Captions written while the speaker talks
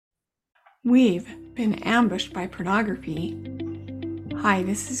We've been ambushed by pornography. Hi,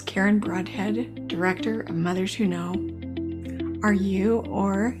 this is Karen Broadhead, Director of Mothers Who Know. Are you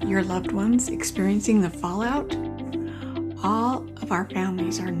or your loved ones experiencing the fallout? All of our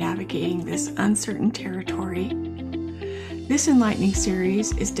families are navigating this uncertain territory. This enlightening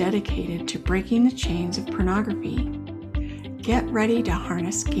series is dedicated to breaking the chains of pornography. Get ready to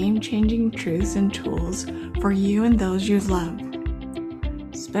harness game-changing truths and tools for you and those you love.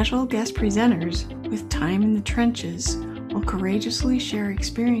 Special guest presenters with time in the trenches will courageously share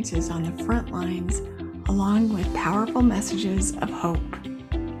experiences on the front lines along with powerful messages of hope.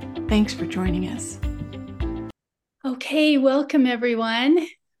 Thanks for joining us. Okay, welcome everyone.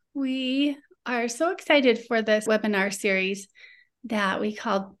 We are so excited for this webinar series that we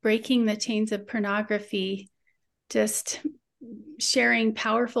called Breaking the Chains of Pornography, just sharing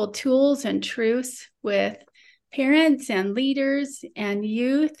powerful tools and truths with parents and leaders and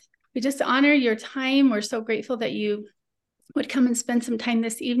youth. We just honor your time. We're so grateful that you would come and spend some time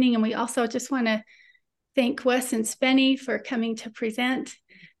this evening. And we also just want to thank Wes and Spenny for coming to present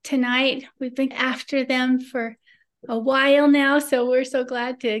tonight. We've been after them for a while now, so we're so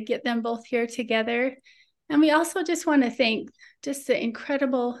glad to get them both here together. And we also just want to thank just the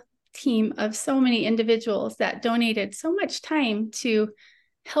incredible team of so many individuals that donated so much time to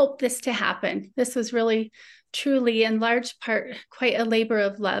help this to happen. This was really, truly, in large part, quite a labor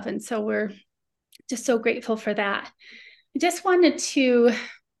of love. And so we're just so grateful for that. I just wanted to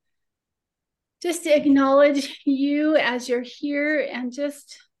just acknowledge you as you're here and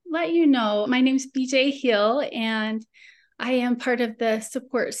just let you know, my name's BJ Hill, and I am part of the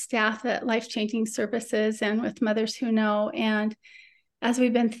support staff at Life Changing Services and with Mothers Who Know. And as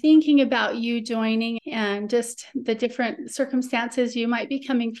we've been thinking about you joining and just the different circumstances you might be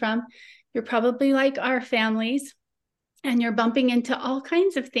coming from, you're probably like our families, and you're bumping into all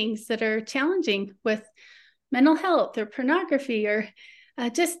kinds of things that are challenging with mental health or pornography or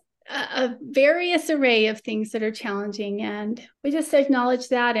just a various array of things that are challenging. And we just acknowledge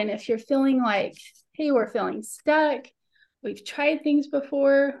that. And if you're feeling like, hey, we're feeling stuck, we've tried things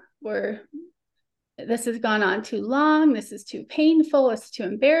before, this has gone on too long, this is too painful, it's too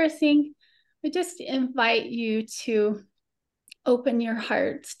embarrassing, we just invite you to open your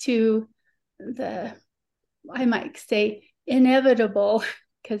hearts to the, I might say, inevitable,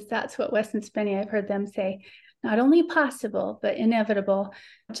 because that's what Wes and Spenny, I've heard them say, not only possible, but inevitable,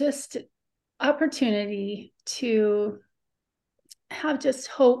 just opportunity to have just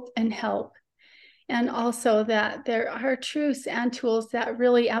hope and help. And also that there are truths and tools that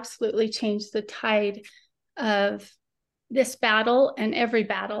really absolutely change the tide of this battle and every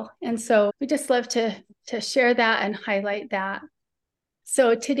battle. And so we just love to share that and highlight that.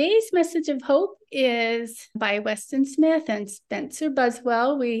 So today's message of hope is by Weston Smith and Spencer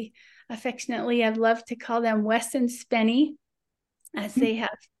Buswell. We affectionately have loved to call them Wes and Spenny, as they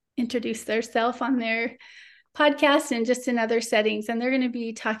have introduced themselves on their podcast and just in other settings. And they're going to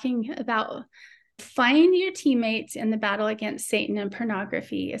be talking about Find Your Teammates in the Battle Against Satan and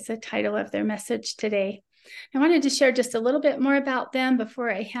Pornography is the title of their message today. I wanted to share just a little bit more about them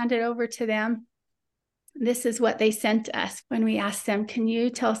before I hand it over to them. This is what they sent us when we asked them, can you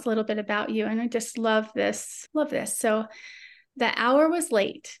tell us a little bit about you? And I just love this. So the hour was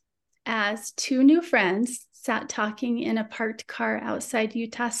late as two new friends sat talking in a parked car outside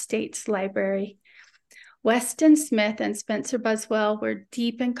Utah State's library. Weston Smith and Spencer Buswell were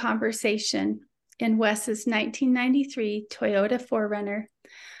deep in conversation in Wes's 1993 Toyota 4Runner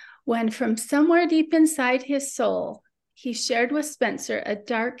when from somewhere deep inside his soul, he shared with Spencer a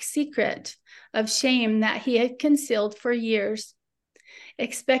dark secret of shame that he had concealed for years.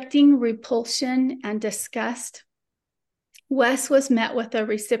 Expecting repulsion and disgust, Wes was met with a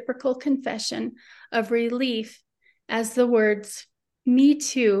reciprocal confession of relief as the words, "Me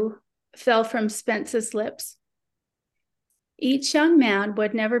too," fell from Spence's lips. Each young man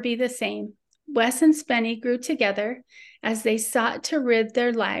would never be the same. Wes and Spenny grew together as they sought to rid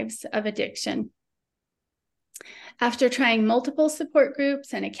their lives of addiction. After trying multiple support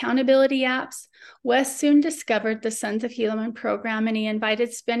groups and accountability apps, Wes soon discovered the Sons of Helaman program, and he invited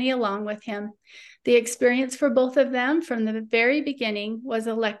Spenny along with him. The experience for both of them from the very beginning was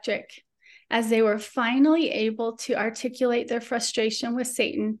electric, as they were finally able to articulate their frustration with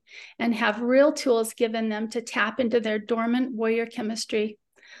Satan and have real tools given them to tap into their dormant warrior chemistry.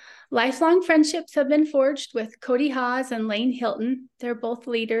 Lifelong friendships have been forged with Cody Haas and Lane Hilton. They're both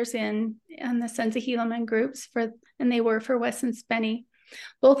leaders in the Sons of Helaman groups, and they were for Wes and Spenny.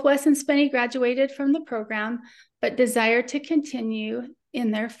 Both Wes and Spenny graduated from the program, but desire to continue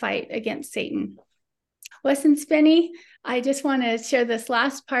in their fight against Satan. Wes and Spenny, I just want to share this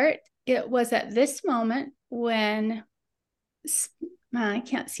last part. it was at this moment when I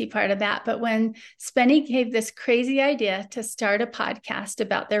can't see part of that, but when Spenny gave this crazy idea to start a podcast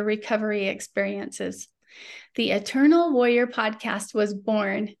about their recovery experiences, the Eternal Warrior podcast was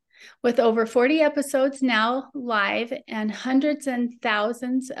born. With over 40 episodes now live and hundreds and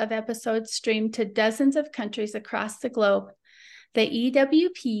thousands of episodes streamed to dozens of countries across the globe, the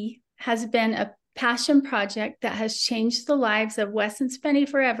EWP has been a passion project that has changed the lives of Wes and Spenny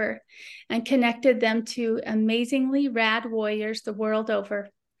forever and connected them to amazingly rad warriors the world over.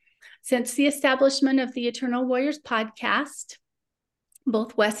 Since the establishment of the Eternal Warriors podcast,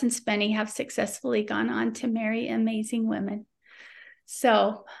 both Wes and Spenny have successfully gone on to marry amazing women.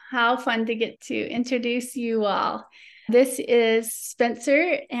 So how fun to get to introduce you all. This is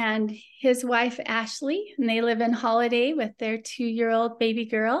Spencer and his wife, Ashley, and they live in Holiday with their 2-year-old baby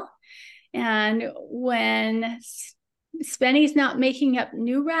girl. And when Spenny's not making up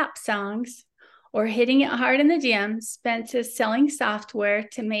new rap songs or hitting it hard in the gym, Spence is selling software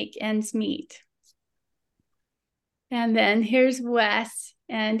to make ends meet. And then here's Wes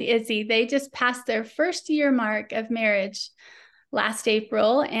and Izzy. They just passed their first year mark of marriage last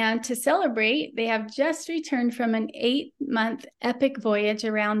April. And to celebrate, they have just returned from an 8-month epic voyage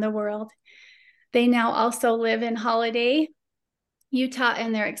around the world. They now also live in Holiday, Utah,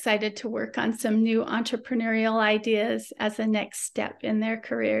 and they're excited to work on some new entrepreneurial ideas as a next step in their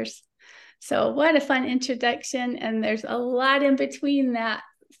careers. So what a fun introduction. And there's a lot in between that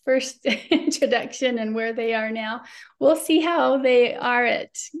first introduction and where they are now. We'll see how they are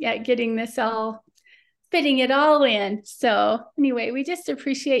at getting this all, fitting it all in. So anyway, we just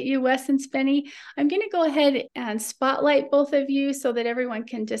appreciate you, Wes and Spenny. I'm going to go ahead and spotlight both of you so that everyone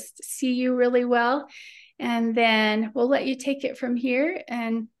can just see you really well. And then we'll let you take it from here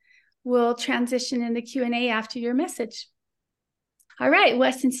and we'll transition in the Q&A after your message. All right,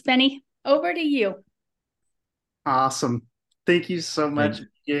 Wes and Spenny, over to you. Awesome. Thank you so much,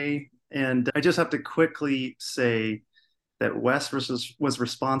 Jay. And I just have to quickly say that Wes was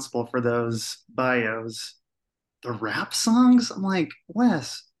responsible for those bios. The rap songs? I'm like,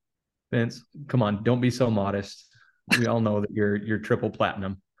 Wes. Vince, come on, don't be so modest. We all know that you're triple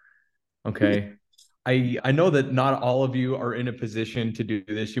platinum. Okay. I know that not all of you are in a position to do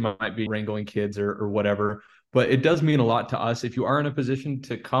this. You might be wrangling kids or whatever, but it does mean a lot to us. If you are in a position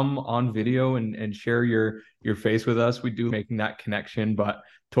to come on video and share your face with us, we do making that connection, but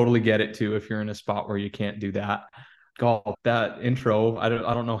totally get it too if you're in a spot where you can't do that. God, that intro, I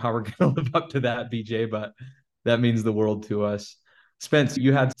don't know how we're going to live up to that, BJ, but that means the world to us. Spence,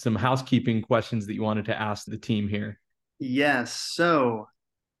 you had some housekeeping questions that you wanted to ask the team here. Yes. So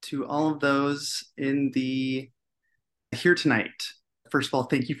to all of those here tonight, first of all,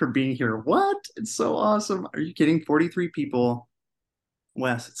 thank you for being here. What? It's so awesome. Are you kidding? 43 people.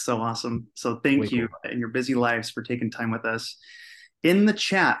 Wes, it's so awesome. So thank you in your busy lives for taking time with us. In the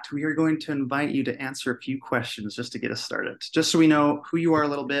chat, we are going to invite you to answer a few questions just to get us started, just so we know who you are a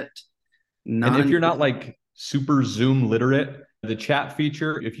little bit. And if you're not like super Zoom literate, the chat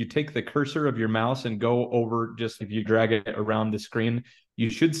feature, if you take the cursor of your mouse and go over, just if you drag it around the screen,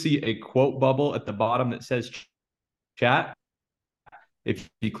 you should see a quote bubble at the bottom that says chat. If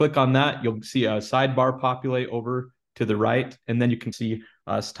you click on that, you'll see a sidebar populate over to the right, and then you can see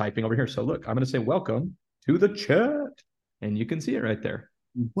us typing over here. So look, I'm going to say welcome to the chat, and you can see it right there.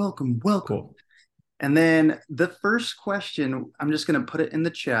 Welcome. Cool. And then the first question, I'm just going to put it in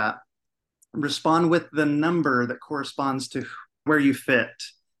the chat. Respond with the number that corresponds to where you fit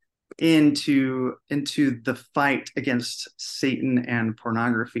into the fight against Satan and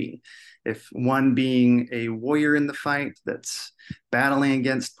pornography. If one being a warrior in the fight that's battling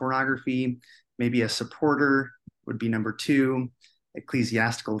against pornography, maybe a supporter would be number 2,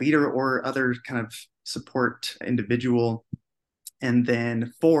 ecclesiastical leader or other kind of support individual. And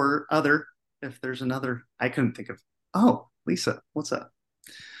then 4, other, if there's another, I couldn't think of. Oh, Lisa, what's up?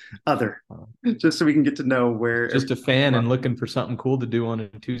 Other, just so we can get to know where. Just a fan and looking for something cool to do on a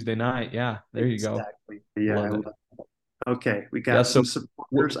Tuesday night. Yeah, there you go. Yeah, I love it. Okay, we got some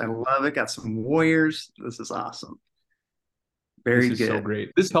supporters. I love it. Got some warriors. This is awesome. Very good. So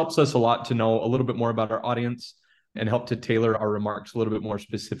great. This helps us a lot to know a little bit more about our audience and help to tailor our remarks a little bit more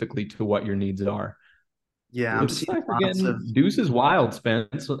specifically to what your needs are. Yeah, I'm seeing lots of Deuce is wild,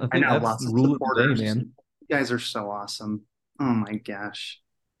 Spence. I think that's lots the of rule supporters. of the day, man. You guys are so awesome. Oh my gosh.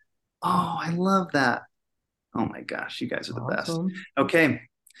 Oh, I love that. Oh my gosh, you guys are the best. Okay,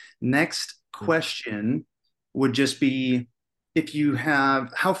 next question would just be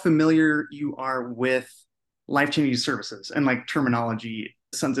how familiar you are with life-changing services and like terminology,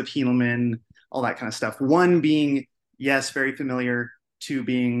 Sons of Helaman, all that kind of stuff. 1 being, yes, very familiar. 2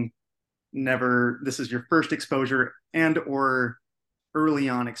 being, this is your first exposure and or early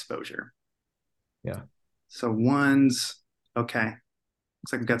on exposure. Yeah. So ones, okay.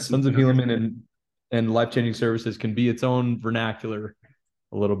 Looks like I've got some Sons of Helaman and life-changing services can be its own vernacular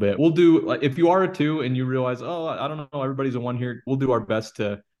a little bit. We'll do, like, if you are a 2 and you realize, oh, I don't know, everybody's a 1 here, we'll do our best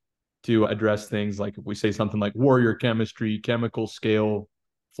to address things like if we say something like warrior chemistry, chemical scale,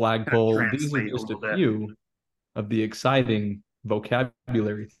 flagpole. These are just a few of the exciting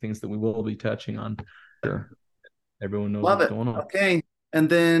vocabulary things that we will be touching on. Sure. Everyone knows what's going on. Okay. And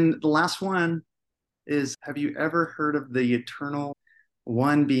then the last one is, have you ever heard of the eternal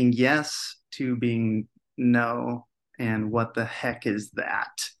 1 being yes, 2 being no? And what the heck is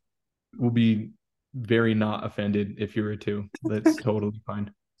that? We'll be very not offended if you're a 2. That's totally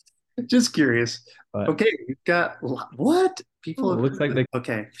fine. Just curious. But, okay, we've got what? People looks like they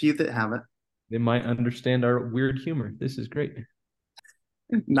okay, few that have it. They might understand our weird humor. This is great.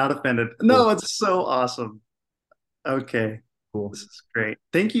 Not offended. No, it's so awesome. Okay. Cool. This is great.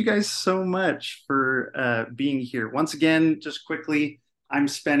 Thank you guys so much for being here. Once again, just quickly, I'm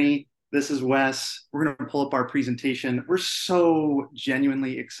Spenny. This is Wes. We're going to pull up our presentation. We're so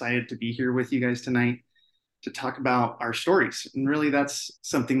genuinely excited to be here with you guys tonight to talk about our stories. And really, that's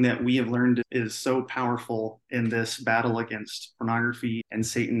something that we have learned is so powerful in this battle against pornography and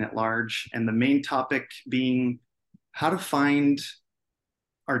Satan at large. And the main topic being how to find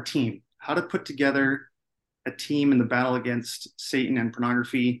our team, how to put together a team in the battle against Satan and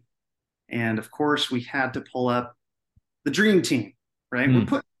pornography. And of course, we had to pull up the dream team, right?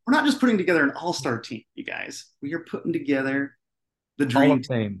 We're not just putting together an all-star team, you guys. We are putting together the dream Hall of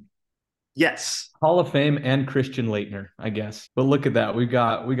Fame. Yes. Hall of Fame and Christian Laettner, I guess. But look at that. We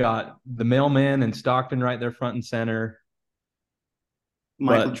got the mailman and Stockton right there front and center.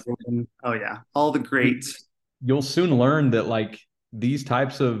 Michael Jordan. Oh yeah. All the greats. You'll soon learn that like these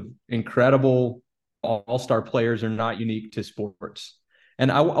types of incredible all-star players are not unique to sports.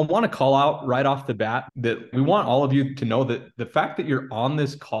 And I want to call out right off the bat that we want all of you to know that the fact that you're on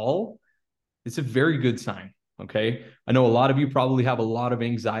this call is a very good sign. Okay. I know a lot of you probably have a lot of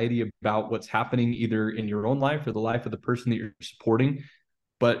anxiety about what's happening either in your own life or the life of the person that you're supporting.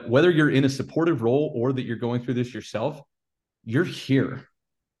 But whether you're in a supportive role or that you're going through this yourself, you're here.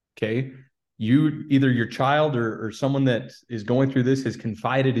 Okay. Either your child or someone that is going through this has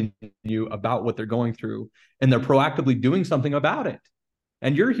confided in you about what they're going through, and they're proactively doing something about it.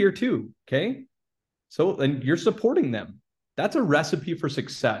 And you're here too. Okay. So, and you're supporting them. That's a recipe for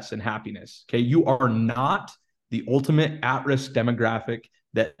success and happiness. Okay. You are not the ultimate at-risk demographic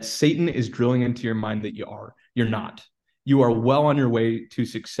that Satan is drilling into your mind that you are. You're not. You are well on your way to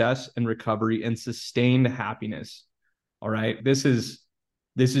success and recovery and sustained happiness. All right. This is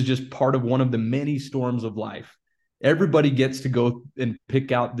just part of one of the many storms of life. Everybody gets to go and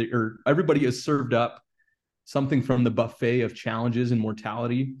pick out everybody is served up something from the buffet of challenges and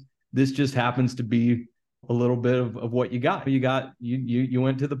mortality. This just happens to be a little bit of what you got. You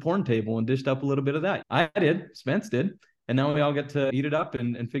went to the porn table and dished up a little bit of that. I did, Spence did. And now we all get to eat it up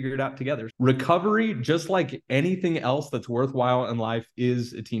and figure it out together. Recovery, just like anything else that's worthwhile in life,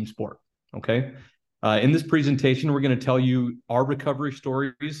 is a team sport. Okay. In this presentation, we're going to tell you our recovery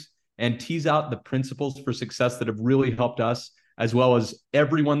stories and tease out the principles for success that have really helped us, as well as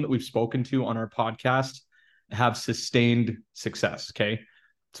everyone that we've spoken to on our podcast have sustained success. Okay.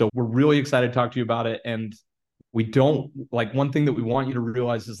 So we're really excited to talk to you about it. And one thing that we want you to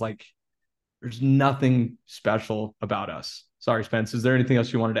realize is like, there's nothing special about us. Sorry, Spence. Is there anything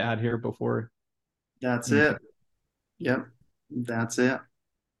else you wanted to add here before? That's it. Yep. That's it.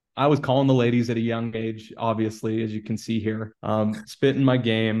 I was calling the ladies at a young age, obviously, as you can see here, spitting my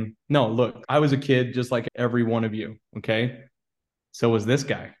game. No, look, I was a kid just like every one of you. Okay. So was this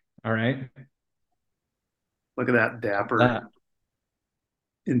guy. All right. Look at that dapper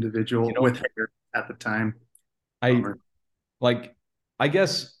individual with hair at the time. I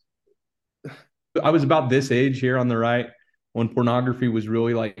guess I was about this age here on the right when pornography was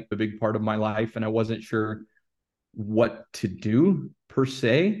really like a big part of my life, and I wasn't sure what to do per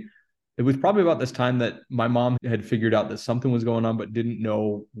se. It was probably about this time that my mom had figured out that something was going on, but didn't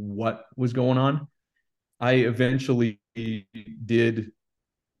know what was going on. I eventually did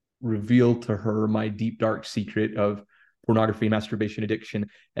reveal to her my deep, dark secret of pornography and masturbation addiction.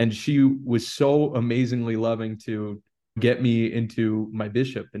 And she was so amazingly loving to get me into my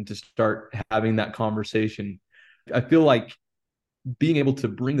bishop and to start having that conversation. I feel like being able to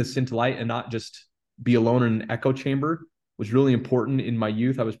bring this into light and not just be alone in an echo chamber was really important in my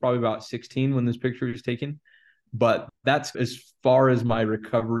youth. I was probably about 16 when this picture was taken, but that's as far as my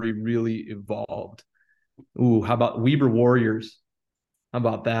recovery really evolved. Ooh, how about Weber Warriors? How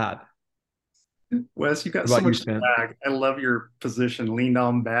about that? Wes, you got What so about you, much Spence? swag. I love your position, leaned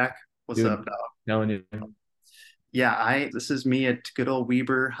on back. What's Dude, up, dog? telling you. Yeah, I this is me at good old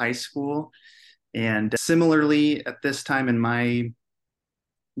Weber High School. And similarly, at this time in my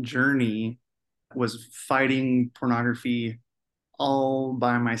journey, was fighting pornography all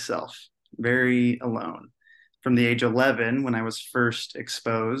by myself, very alone. From the age of 11, when I was first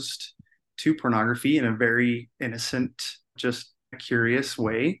exposed to pornography in a very innocent, just curious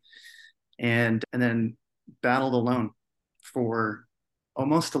way, and then battled alone for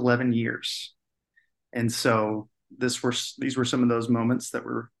almost 11 years. And so these were some of those moments that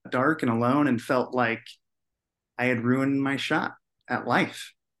were dark and alone and felt like I had ruined my shot at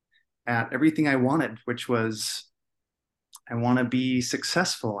life, at everything I wanted, which was I want to be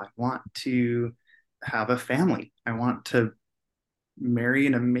successful. I want to have a family. I want to marry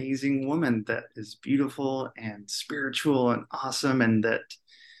an amazing woman that is beautiful and spiritual and awesome and that,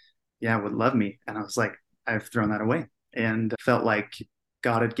 yeah, would love me. And I was like, I've thrown that away and felt like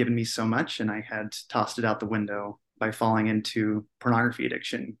God had given me so much and I had tossed it out the window by falling into pornography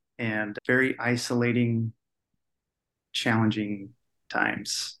addiction and very isolating, challenging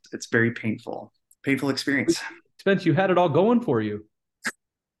times. It's very painful experience. Spence, you had it all going for you.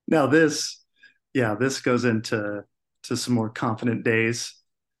 Now this goes into some more confident days.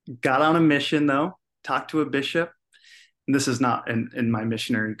 Got on a mission though, talked to a bishop. And this is not in my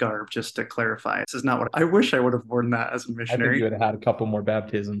missionary garb, just to clarify. This is not what I wish I would have worn that as a I think missionary. you would have had a couple more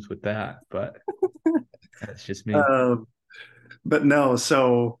baptisms with that, but that's just me. But no,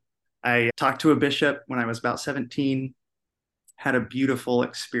 so I talked to a bishop when I was about 17, had a beautiful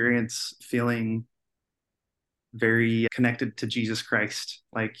experience feeling very connected to Jesus Christ.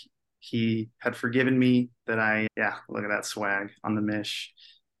 Like he had forgiven me that yeah, look at that swag on the mish.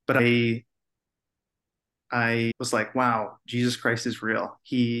 But I was like, wow, Jesus Christ is real.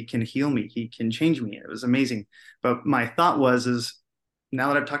 He can heal me. He can change me. It was amazing. But my thought is now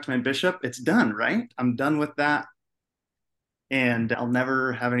that I've talked to my bishop, it's done, right? I'm done with that. And I'll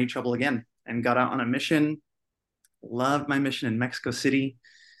never have any trouble again. And got out on a mission, loved my mission in Mexico City,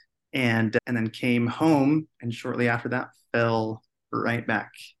 and then came home. And shortly after that, fell right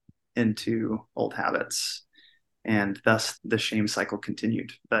back into old habits. And thus the shame cycle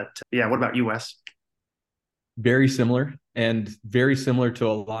continued. But yeah, what about you, Wes? Very similar and very similar to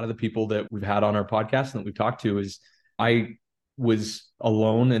a lot of the people that we've had on our podcast and that we've talked to is I was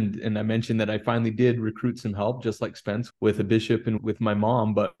alone and I mentioned that I finally did recruit some help just like Spence with a bishop and with my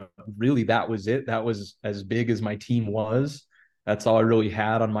mom, but really that was it. That was as big as my team was. That's all I really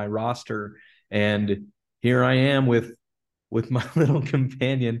had on my roster. And here I am with my little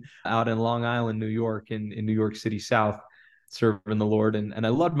companion out in Long Island, New York, in New York City South, serving the Lord. And I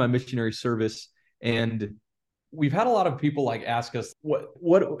loved my missionary service. And we've had a lot of people like ask us,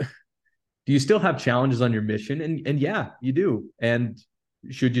 what do you still have challenges on your mission? And yeah, you do. And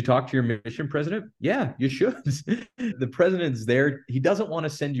should you talk to your mission president? Yeah, you should. The president's there. He doesn't want to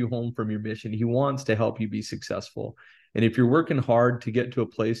send you home from your mission. He wants to help you be successful. And if you're working hard to get to a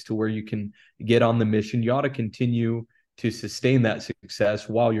place to where you can get on the mission, you ought to continue to sustain that success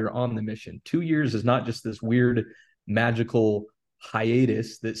while you're on the mission. 2 years is not just this weird magical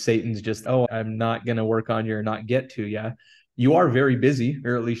hiatus that Satan's just, oh, I'm not going to work on you or not get to you. You are very busy,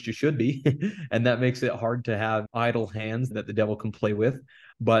 or at least you should be. And that makes it hard to have idle hands that the devil can play with.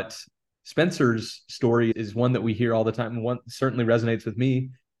 But Spencer's story is one that we hear all the time. And one certainly resonates with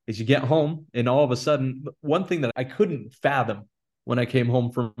me is you get home and all of a sudden, one thing that I couldn't fathom when I came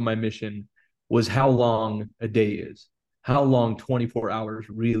home from my mission was how long a day is, how long 24 hours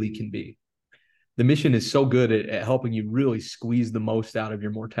really can be. The mission is so good at helping you really squeeze the most out of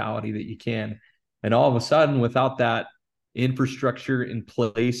your mortality that you can. And all of a sudden, without that infrastructure in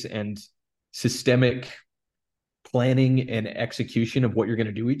place and systemic planning and execution of what you're going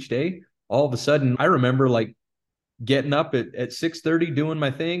to do each day, all of a sudden, I remember like getting up at 6:30 doing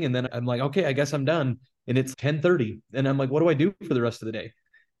my thing. And then I'm like, okay, I guess I'm done. And it's 10:30. And I'm like, what do I do for the rest of the day?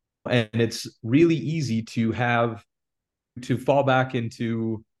 And it's really easy to fall back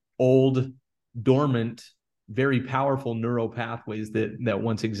into old, dormant, very powerful neural pathways that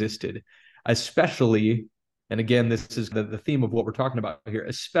once existed, especially, and again, this is the theme of what we're talking about here,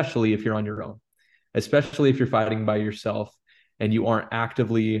 especially if you're on your own, especially if you're fighting by yourself and you aren't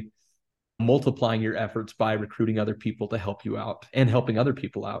actively multiplying your efforts by recruiting other people to help you out and helping other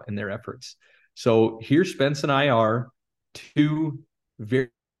people out in their efforts. So here Spence and I are, two very,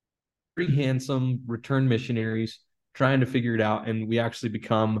 very handsome return missionaries trying to figure it out, and we actually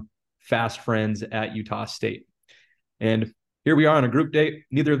become fast friends at Utah State. And here we are on a group date.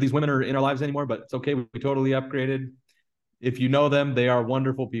 Neither of these women are in our lives anymore, but it's okay. We totally upgraded. If you know them, they are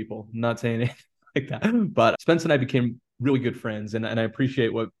wonderful people. I'm not saying it. like that. But Spence and I became really good friends. And I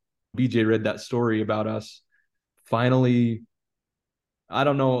appreciate what BJ read that story about us. Finally, I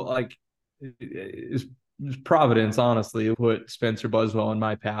don't know, like it's providence, honestly, put Spencer Buswell on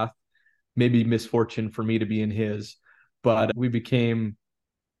my path. Maybe misfortune for me to be in his, but we became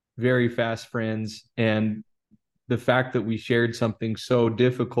very fast friends. And the fact that we shared something so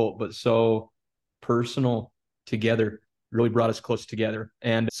difficult but so personal together really brought us close together.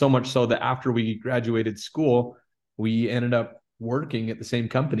 And so much so that after we graduated school, we ended up working at the same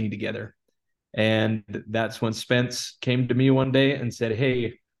company together. And that's when Spence came to me one day and said,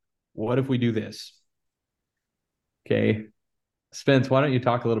 "Hey, what if we do this?" Okay. Spence, why don't you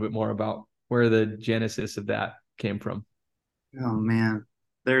talk a little bit more about where the genesis of that came from? Oh man,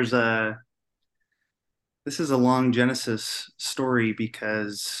 there's a this is a long Genesis story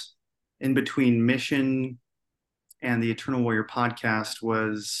because in between Mission and the Eternal Warrior podcast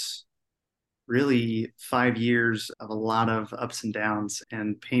was really 5 years of a lot of ups and downs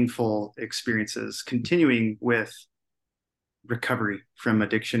and painful experiences, continuing with recovery from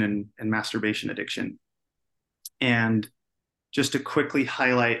addiction and masturbation addiction. And just to quickly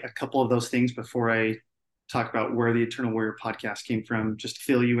highlight a couple of those things before I talk about where the Eternal Warrior podcast came from, just to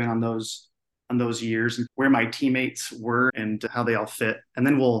fill you in on those years and where my teammates were and how they all fit. And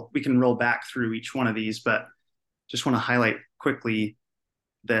then we can roll back through each one of these, but just want to highlight quickly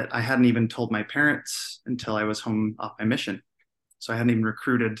that I hadn't even told my parents until I was home off my mission. So I hadn't even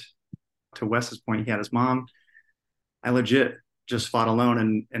recruited. To Wes's point, he had his mom. I legit just fought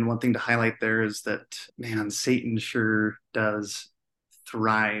alone. And one thing to highlight there is that, man, Satan sure does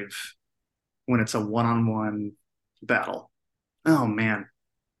thrive when it's a one-on-one battle. Oh man,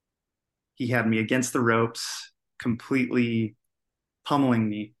 he had me against the ropes, completely pummeling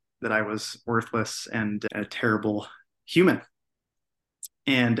me that I was worthless and a terrible human.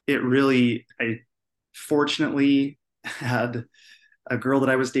 And I fortunately had a girl that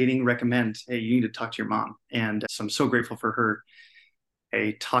I was dating recommend, "Hey, you need to talk to your mom." And so I'm so grateful for her.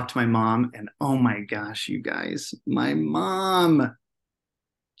 I talked to my mom, and oh my gosh, you guys, my mom,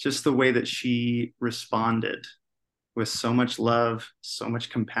 just the way that she responded with so much love, so much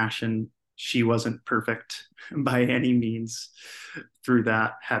compassion. She wasn't perfect by any means through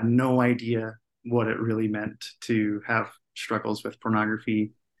that, had no idea what it really meant to have struggles with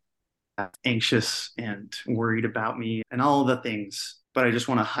pornography, anxious and worried about me and all the things. But I just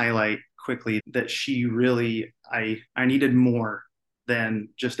want to highlight quickly that she really, I needed more than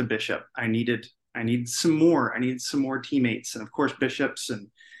just a bishop. I needed some more. I needed some more teammates. And of course, bishops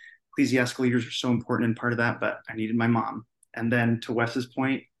and ecclesiastical leaders are so important and part of that, but I needed my mom. And then to Wes's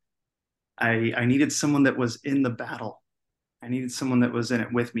point, I needed someone that was in the battle. I needed someone that was in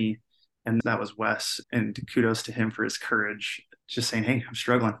it with me. And that was Wes. And kudos to him for his courage, just saying, "Hey, I'm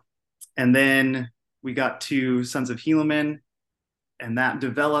struggling." And then we got to Sons of Helaman, and that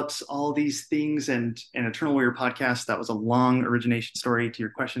develops all these things. And an Eternal Warrior podcast, that was a long origination story to your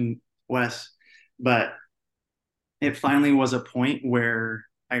question, Wes. But it finally was a point where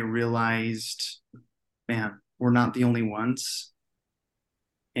I realized, man, we're not the only ones.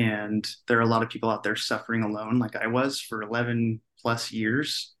 And there are a lot of people out there suffering alone, like I was for 11 plus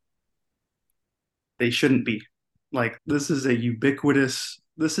years. They shouldn't be. Like, this is a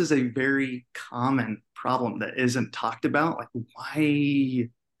very common problem that isn't talked about. Like, why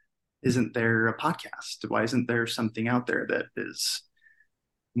isn't there a podcast? Why isn't there something out there that is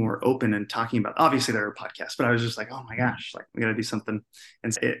more open and talking about? Obviously there are podcasts, but I was just like, oh my gosh, like, we got to do something.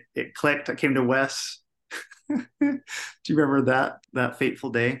 And so it clicked. I came to Wes. Do you remember that fateful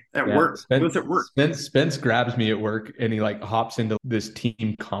day at work? Spence, It was at work. Spence grabs me at work and he like hops into this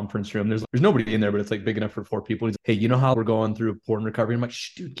team conference room. There's nobody in there, but it's like big enough for 4 people. He's like, "Hey, you know how we're going through porn recovery?" I'm like,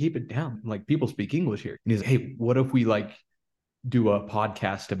 "Shh, dude, keep it down. Like, people speak English here." And he's like, "Hey, what if we like do a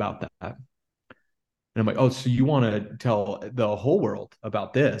podcast about that?" And I'm like, "Oh, so you want to tell the whole world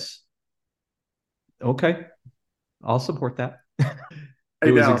about this?" Okay, I'll support that.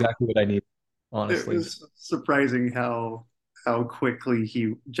 It was exactly what I needed, honestly. It was surprising how quickly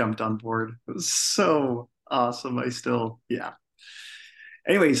he jumped on board. It was so awesome. Yeah.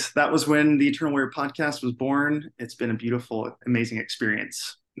 Anyways, that was when the Eternal Warrior podcast was born. It's been a beautiful, amazing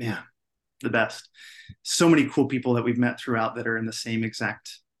experience. Yeah, the best. So many cool people that we've met throughout that are in the same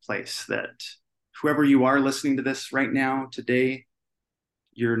exact place. That whoever you are listening to this right now, today,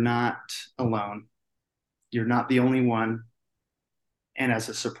 you're not alone. You're not the only one. And as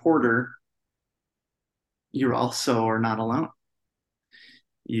a supporter, you also are not alone.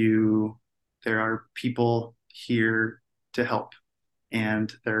 There are people here to help,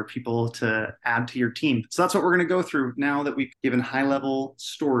 and there are people to add to your team. So that's what we're going to go through now that we've given high level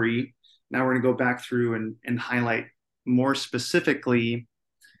story. Now we're going to go back through and highlight more specifically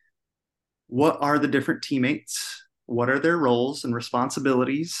what are the different teammates, what are their roles and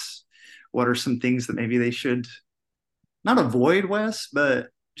responsibilities, what are some things that maybe they should not avoid, Wes, but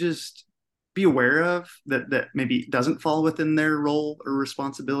just be aware of that maybe doesn't fall within their role or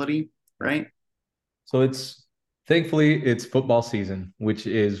responsibility, right? So thankfully it's football season, which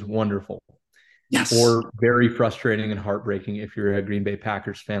is wonderful. Yes. Or very frustrating and heartbreaking if you're a Green Bay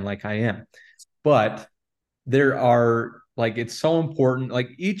Packers fan like I am. But there are, like, it's so important. Like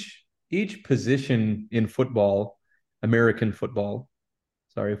each position in football, American football,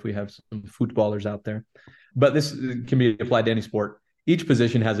 sorry if we have some footballers out there, but this can be applied to any sport. Each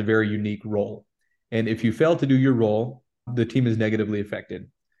position has a very unique role. And if you fail to do your role, the team is negatively affected.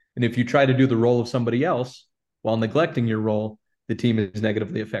 And if you try to do the role of somebody else while neglecting your role, the team is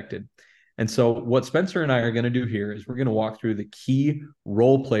negatively affected. And so what Spencer and I are going to do here is we're going to walk through the key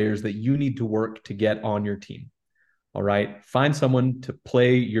role players that you need to work to get on your team. All right. Find someone to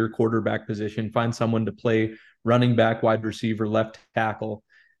play your quarterback position. Find someone to play running back, wide receiver, left tackle.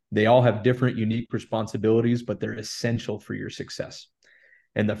 They all have different unique responsibilities, but they're essential for your success.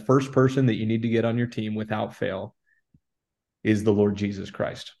 And the first person that you need to get on your team without fail is the Lord Jesus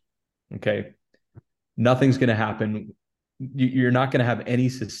Christ. Okay. Nothing's going to happen. You're not going to have any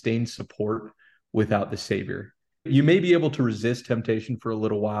sustained support without the Savior. You may be able to resist temptation for a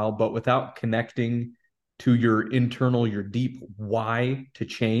little while, but without connecting to your internal, your deep why to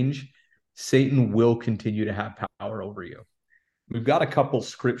change, Satan will continue to have power over you. We've got a couple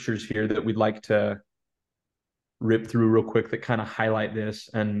scriptures here that we'd like to rip through real quick that kind of highlight this.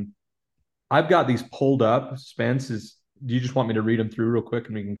 And I've got these pulled up. Spence, do you just want me to read them through real quick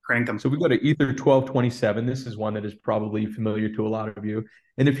and we can crank them? So we go to Ether 12:27. This is one that is probably familiar to a lot of you.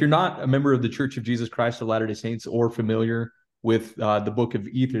 And if you're not a member of the Church of Jesus Christ of Latter-day Saints or familiar with the book of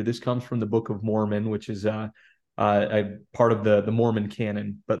Ether, this comes from the Book of Mormon, which is a part of the Mormon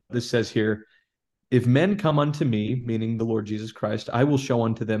canon. But this says here, if men come unto me, meaning the Lord Jesus Christ, I will show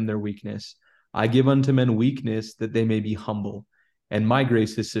unto them their weakness. I give unto men weakness that they may be humble. And my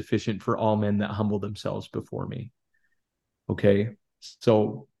grace is sufficient for all men that humble themselves before me. Okay.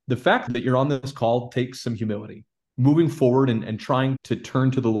 So the fact that you're on this call takes some humility. Moving forward and trying to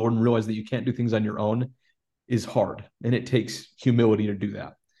turn to the Lord and realize that you can't do things on your own is hard. And it takes humility to do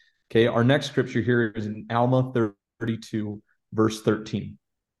that. Okay. Our next scripture here is in Alma 32, verse 13.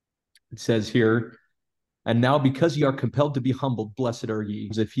 It says here, and now because ye are compelled to be humbled, blessed are ye.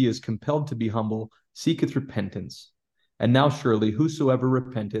 As if he is compelled to be humble, seeketh repentance. And now surely whosoever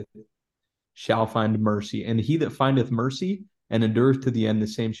repenteth shall find mercy. And he that findeth mercy and endureth to the end, the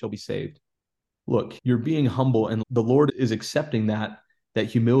same shall be saved. Look, you're being humble, and the Lord is accepting that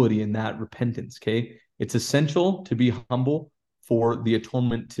humility and that repentance, okay? It's essential to be humble for the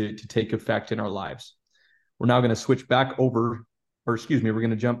atonement to take effect in our lives. We're now going to switch back over, we're going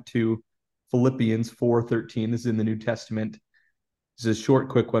to jump to Philippians 4:13. This is in the New Testament. This is a short,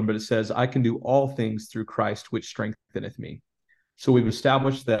 quick one, but it says, I can do all things through Christ, which strengtheneth me. So we've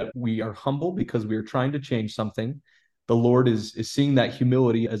established that we are humble because we are trying to change something. The Lord is seeing that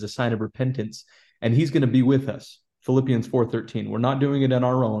humility as a sign of repentance, and he's going to be with us. Philippians 4:13. We're not doing it on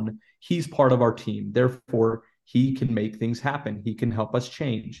our own. He's part of our team. Therefore, he can make things happen. He can help us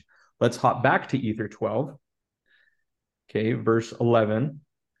change. Let's hop back to Ether 12. Okay, verse 11.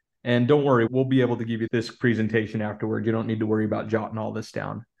 And don't worry, we'll be able to give you this presentation afterward. You don't need to worry about jotting all this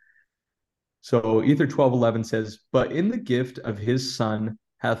down. So Ether 12:11 says, but in the gift of his Son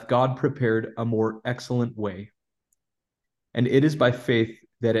hath God prepared a more excellent way, and it is by faith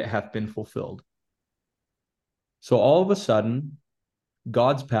that it hath been fulfilled. So all of a sudden,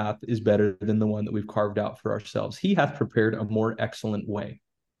 God's path is better than the one that we've carved out for ourselves. He hath prepared a more excellent way.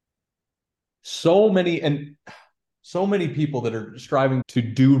 So many people that are striving to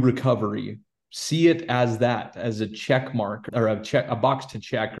do recovery see it as that, as a check mark or a box to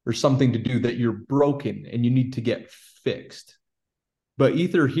check or something to do, that you're broken and you need to get fixed. But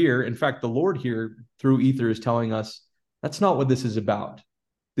Ether here, in fact, the Lord here through Ether is telling us that's not what this is about.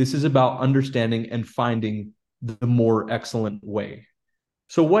 This is about understanding and finding the more excellent way.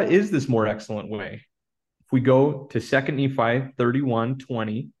 So what is this more excellent way? If we go to 2 Nephi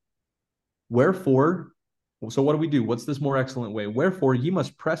 31:20, wherefore, so what do? What's this more excellent way? Wherefore ye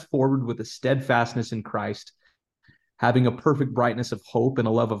must press forward with a steadfastness in Christ, having a perfect brightness of hope and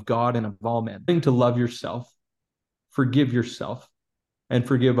a love of God and of all men. To love yourself, forgive yourself, and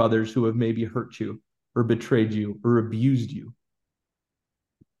forgive others who have maybe hurt you or betrayed you or abused you.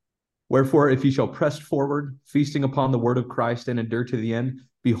 Wherefore, if ye shall press forward, feasting upon the word of Christ and endure to the end,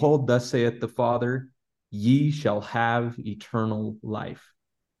 behold, thus saith the Father, ye shall have eternal life.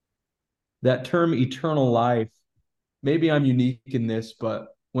 That term eternal life, maybe I'm unique in this, but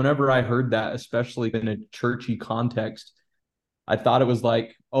whenever I heard that, especially in a churchy context, I thought it was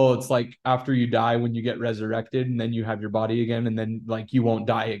like, oh, it's like after you die when you get resurrected and then you have your body again and then like you won't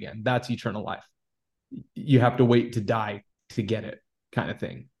die again. That's eternal life. You have to wait to die to get it, kind of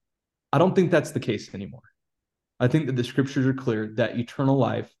thing. I don't think that's the case anymore. I think that the scriptures are clear that eternal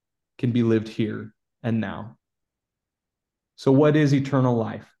life can be lived here and now. So what is eternal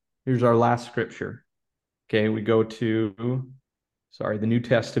life? Here's our last scripture. Okay, we go to, the New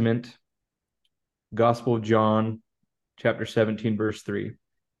Testament, Gospel of John, chapter 17, verse 3.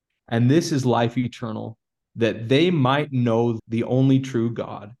 And this is life eternal, that they might know the only true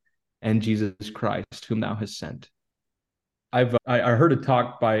God and Jesus Christ, whom thou hast sent. I heard a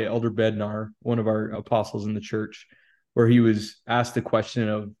talk by Elder Bednar, one of our apostles in the church, where he was asked the question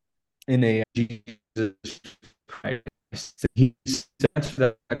of, in a Jesus Christ, he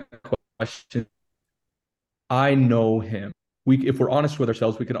answered that question, I know him. If we're honest with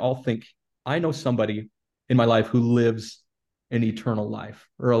ourselves, we can all think, I know somebody in my life who lives an eternal life,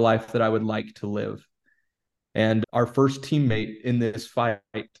 or a life that I would like to live. And our first teammate in this fight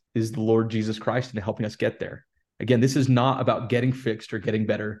is the Lord Jesus Christ and helping us get there. Again, this is not about getting fixed or getting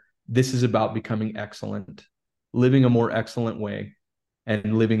better. This is about becoming excellent, living a more excellent way,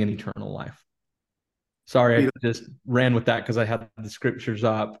 and living an eternal life. Sorry, I just ran with that because I had the scriptures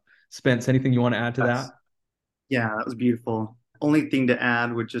up. Spence, anything you want to add to that? Yeah, that was beautiful. Only thing to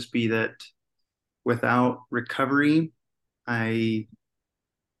add would just be that without recovery, I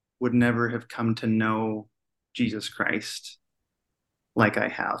would never have come to know Jesus Christ like I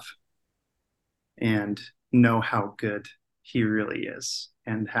have, and know how good he really is,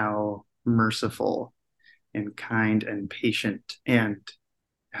 and how merciful and kind and patient, and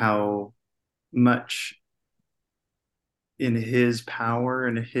how much in his power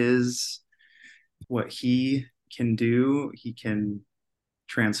and what he can do, he can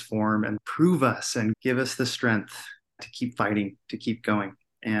transform and prove us and give us the strength to keep fighting, to keep going.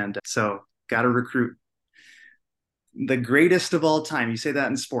 And so got to recruit the greatest of all time. You say that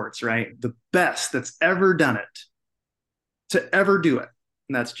in sports, right? The best that's ever done it, to ever do it.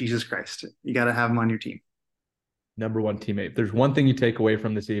 And that's Jesus Christ. You got to have him on your team. Number one teammate. If there's one thing you take away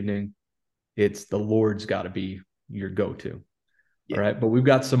from this evening, it's the Lord's got to be your go-to. Yeah. All right. But we've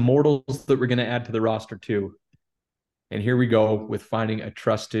got some mortals that we're going to add to the roster too. And here we go with finding a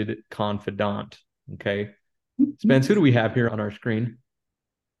trusted confidant. Okay. Spence, who do we have here on our screen?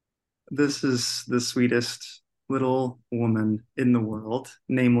 This is the sweetest little woman in the world,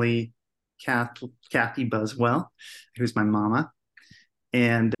 namely Kathy Buswell, who's my mama.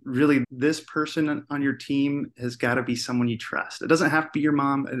 And really, this person on your team has got to be someone you trust. It doesn't have to be your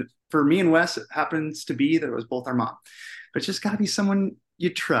mom. For me and Wes, it happens to be that it was both our mom. But it's just got to be someone you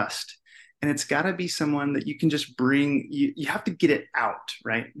trust. And it's got to be someone that you can just bring. You have to get it out,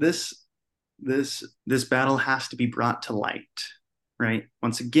 right? This battle has to be brought to light, right?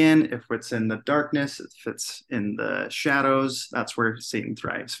 Once again, if it's in the darkness, if it's in the shadows, that's where Satan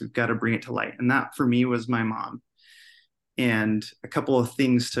thrives. We've got to bring it to light. And that for me was my mom. And a couple of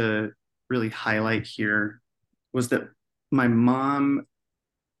things to really highlight here was that my mom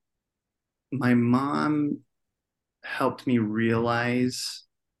helped me realize,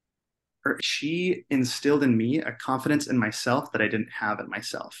 or she instilled in me a confidence in myself that I didn't have in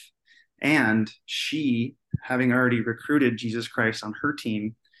myself. And she, having already recruited Jesus Christ on her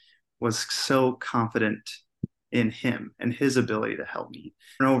team, was so confident in him and his ability to help me.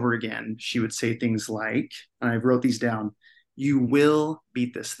 And over again, she would say things like, and I wrote these down, you will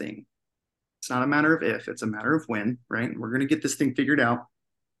beat this thing. It's not a matter of if, it's a matter of when, right? We're going to get this thing figured out.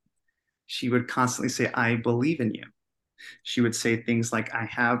 She would constantly say, I believe in you. She would say things like, I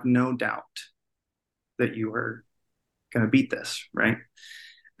have no doubt that you are going to beat this, right?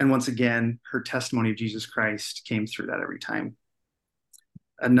 And once again, her testimony of Jesus Christ came through that every time.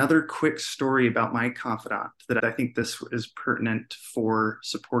 Another quick story about my confidant that I think this is pertinent for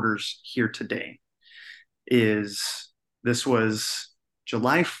supporters here today is this was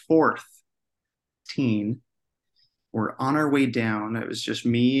July 4th, we're on our way down. It was just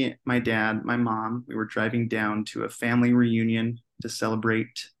me, my dad, my mom. We were driving down to a family reunion to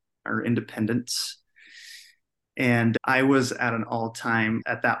celebrate our independence. And I was at an all-time,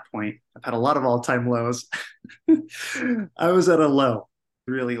 at that point, I've had a lot of all-time lows. I was at a low,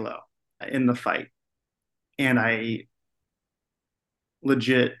 really low in the fight. And I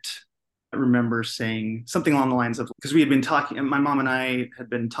legit remember saying something along the lines of, because we had been talking, my mom and I had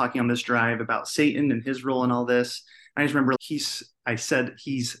been talking on this drive about Satan and his role in all this. I just remember I said,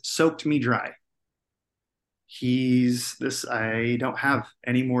 he's soaked me dry. I don't have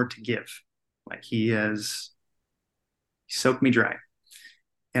any more to give. Like he soaked me dry.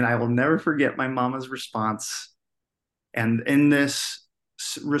 And I will never forget my mama's response. And in this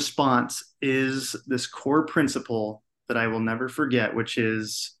response is this core principle that I will never forget, which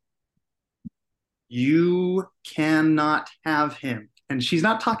is, you cannot have him. And she's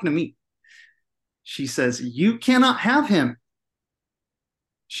not talking to me. She says, you cannot have him.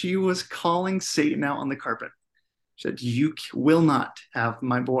 She was calling Satan out on the carpet. She said, you will not have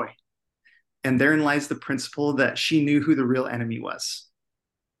my boy. And therein lies the principle that she knew who the real enemy was.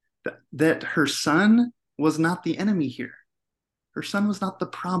 That her son was not the enemy here. Her son was not the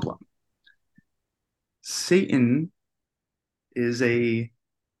problem. Satan is a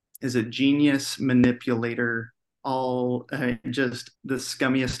genius manipulator, all just the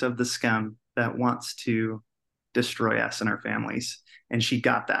scummiest of the scum that wants to destroy us and our families. And she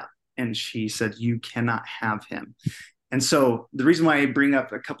got that. And she said, you cannot have him. And so the reason why I bring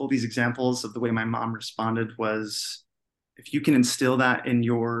up a couple of these examples of the way my mom responded was, if you can instill that in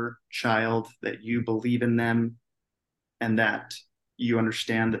your child, that you believe in them and that you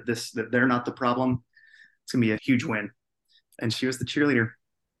understand that they're not the problem, it's gonna be a huge win. And she was the cheerleader.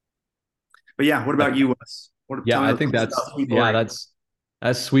 But yeah, what about you, Wes? Yeah, I think that's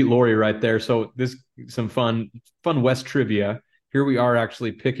sweet Lori right there. So some fun West trivia. Here we are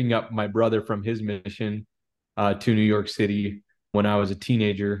actually picking up my brother from his mission to New York City when I was a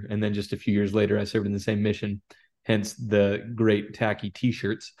teenager, and then just a few years later I served in the same mission, hence the great tacky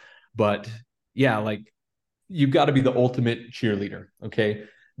t-shirts. But yeah, like, you've got to be the ultimate cheerleader. Okay,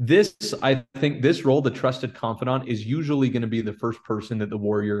 I think this role, the trusted confidant, is usually going to be the first person that the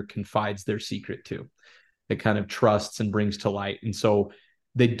warrior confides their secret to, that kind of trusts and brings to light. And so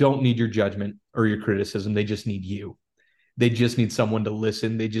they don't need your judgment or your criticism. They just need you. They just need someone to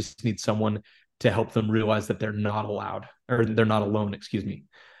listen. They just need someone to help them realize that they're not alone, excuse me.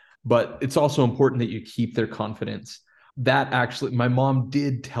 But it's also important that you keep their confidence. That actually, my mom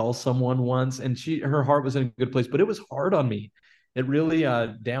did tell someone once, and her heart was in a good place, but it was hard on me. It really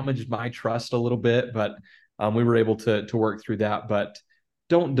damaged my trust a little bit, but we were able to work through that. But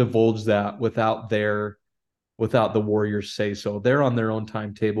don't divulge that without the warriors say so. They're on their own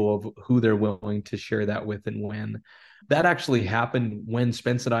timetable of who they're willing to share that with and when. That actually happened when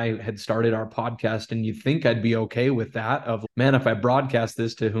Spence and I had started our podcast, and you'd think I'd be okay with that, of, man, if I broadcast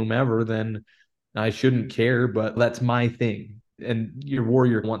this to whomever, then I shouldn't care, but that's my thing. And your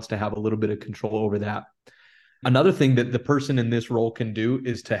warrior wants to have a little bit of control over that. Another thing that the person in this role can do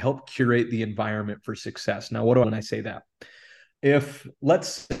is to help curate the environment for success. Now, what do I when I say that? If,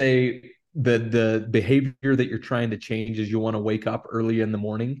 let's say, the behavior that you're trying to change is you want to wake up early in the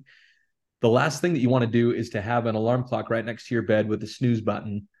morning, the last thing that you want to do is to have an alarm clock right next to your bed with a snooze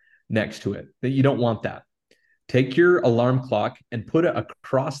button next to it. That you don't want that. Take your alarm clock and put it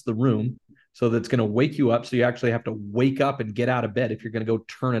across the room so that it's going to wake you up. So you actually have to wake up and get out of bed if you're going to go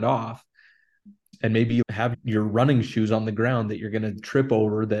turn it off. And maybe you have your running shoes on the ground that you're going to trip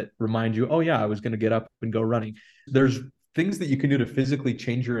over that remind you, oh yeah, I was going to get up and go running. There's things that you can do to physically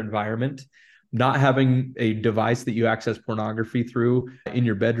change your environment. Not having a device that you access pornography through in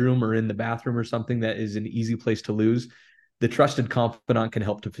your bedroom or in the bathroom or something that is an easy place to lose. The trusted confidant can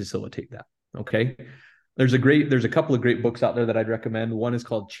help to facilitate that. Okay. There's a couple of great books out there that I'd recommend. One is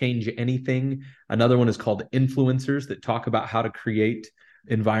called Change Anything. Another one is called Influencers, that talk about how to create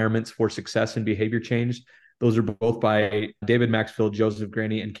environments for success and behavior change. Those are both by David Maxfield, Joseph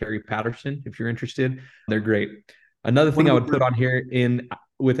Graney, and Kerry Patterson. If you're interested, they're great. Another thing I would put on here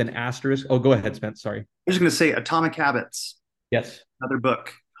with an asterisk. Oh, go ahead, Spence. Sorry. I was just going to say Atomic Habits. Yes. Another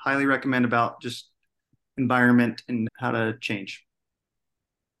book. Highly recommend, about just environment and how to change.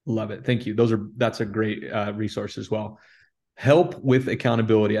 Love it. Thank you. That's a great resource as well. Help with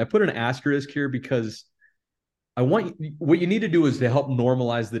accountability. I put an asterisk here because what you need to do is to help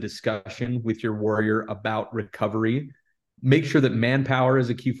normalize the discussion with your warrior about recovery. Make sure that manpower is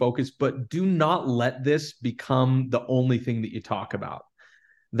a key focus, but do not let this become the only thing that you talk about.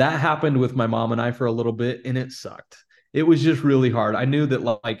 That happened with my mom and I for a little bit, and it sucked. It was just really hard. I knew that,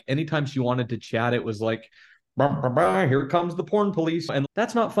 like, anytime she wanted to chat, it was like, bah, bah, bah, here comes the porn police. And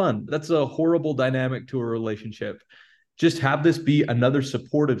that's not fun. That's a horrible dynamic to a relationship. Just have this be another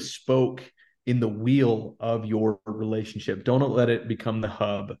supportive spoke in the wheel of your relationship. Don't let it become the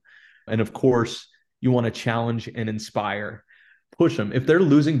hub. And of course, you want to challenge and inspire. Push them. If they're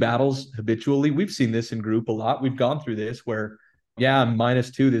losing battles habitually, we've seen this in group a lot. We've gone through this where, yeah, I'm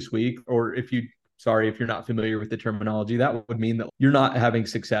 -2 this week. Or if you're not familiar with the terminology, that would mean that you're not having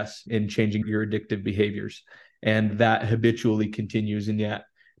success in changing your addictive behaviors. And that habitually continues. And yet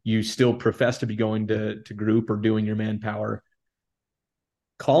you still profess to be going to group or doing your manpower.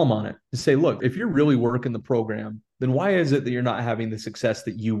 call them on it and say, look, if you're really working the program, then why is it that you're not having the success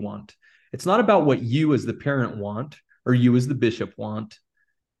that you want? It's not about what you as the parent want or you as the bishop want.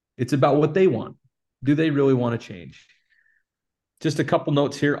 It's about what they want. Do they really want to change? Just a couple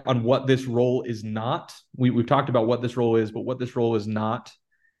notes here on what this role is not. We've talked about what this role is, but what this role is not.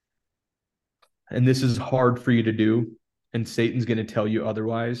 And this is hard for you to do, and Satan's going to tell you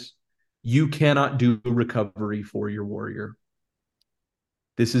otherwise. You cannot do recovery for your warrior.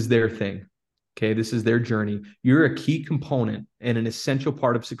 This is their thing. Okay, this is their journey. You're a key component and an essential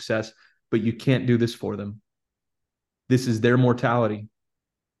part of success, but you can't do this for them. This is their mortality.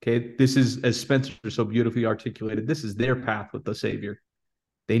 Okay, this is, as Spencer so beautifully articulated, this is their path with the Savior.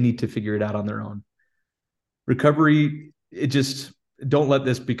 They need to figure it out on their own. Recovery, don't let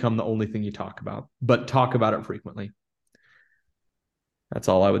this become the only thing you talk about, but talk about it frequently. That's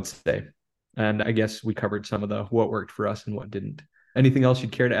all I would say. And I guess we covered some of what worked for us and what didn't. Anything else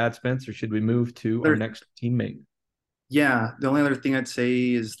you'd care to add, Spence, or should we move to our next teammate? Yeah, the only other thing I'd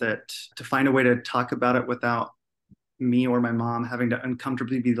say is that to find a way to talk about it without me or my mom having to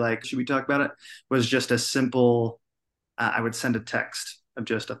uncomfortably be like, should we talk about it, was just a simple, I would send a text of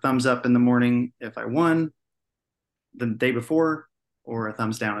just a thumbs up in the morning if I won the day before, or a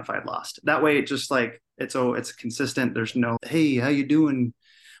thumbs down if I had lost. That way, it's consistent. There's no, hey, how you doing,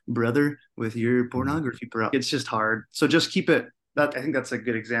 brother, with your pornography bro? It's just hard. So just keep it. I think that's a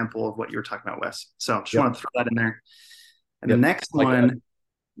good example of what you were talking about, Wes. So just want to throw that in there. And the next one,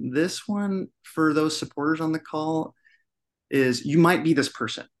 this one for those supporters on the call is, you might be this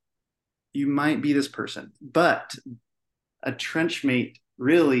person. You might be this person, but a trench mate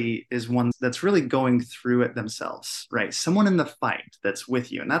really is one that's really going through it themselves, right? Someone in the fight that's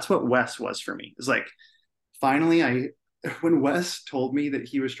with you. And that's what Wes was for me. It's like, finally, when Wes told me that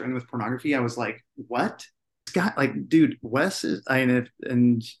he was struggling with pornography, I was like, what? Scott, like, dude, Wes is,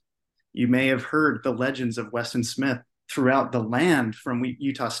 and you may have heard the legends of Weston Smith throughout the land from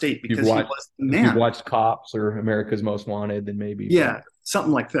Utah State, because he was the man. If you've watched Cops or America's Most Wanted, then maybe. Yeah,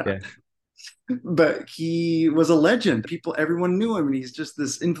 something like that. Yeah. But he was a legend. Everyone knew him, and he's just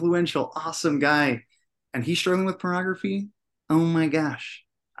this influential, awesome guy. And he's struggling with pornography. Oh my gosh.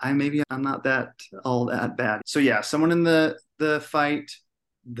 I'm not all that bad. So yeah, someone in the fight,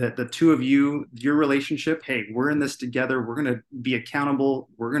 the two of you, your relationship, hey, we're in this together. We're going to be accountable.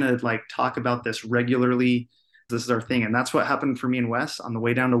 We're going to talk about this regularly. This is our thing. And that's what happened for me and Wes on the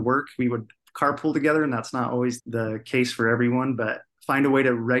way down to work. We would carpool together, and that's not always the case for everyone, but find a way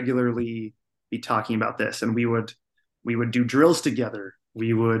to regularly be talking about this. And we would do drills together.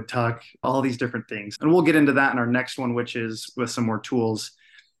 We would talk all these different things. And we'll get into that in our next one, which is with some more tools.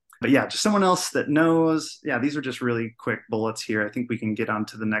 But yeah, just someone else that knows. Yeah, these are just really quick bullets here. I think we can get on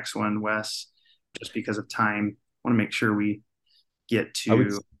to the next one, Wes, just because of time. I want to make sure we get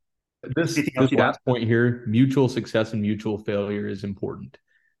to this last point here. Mutual success and mutual failure is important.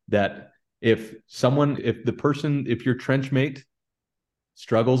 That if your trench mate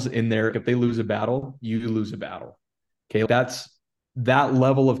struggles in there, if they lose a battle, you lose a battle. Okay, that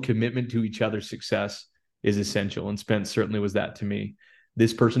level of commitment to each other's success is essential. And Spence certainly was that to me.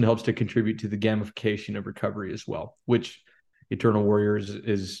 This person helps to contribute to the gamification of recovery as well, which Eternal Warriors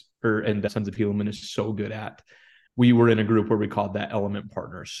and Sons of Helaman is so good at. We were in a group where we called that element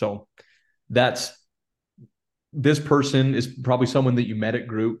partners. So this person is probably someone that you met at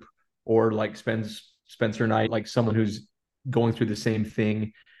group, or like Spencer and I, like someone who's going through the same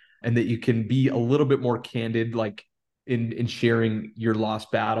thing, and that you can be a little bit more candid, like in sharing your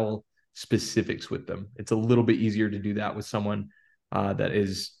lost battle specifics with them. It's a little bit easier to do that with someone that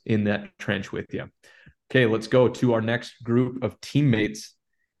is in that trench with you. Okay, let's go to our next group of teammates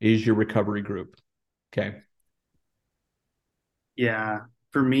is your recovery group. Okay. Yeah,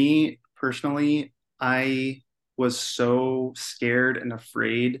 for me personally, I was so scared and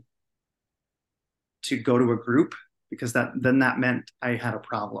afraid to go to a group, because that meant I had a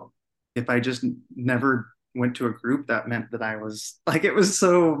problem. If I just never went to a group, that meant that I was like, it was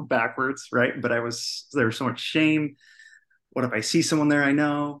so backwards, right? But there was so much shame. What if I see someone there I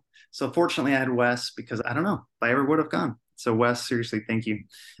know? So fortunately I had Wes, because I don't know if I ever would have gone. So Wes, seriously, thank you.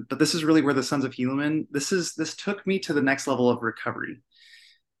 But this is really where the Sons of Helaman, this took me to the next level of recovery,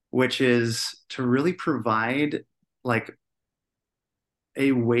 which is to really provide like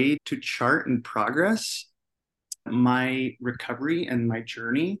a way to chart and progress my recovery and my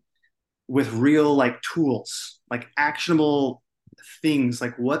journey with real tools, like actionable things,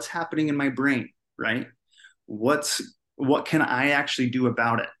 like what's happening in my brain, right? What can I actually do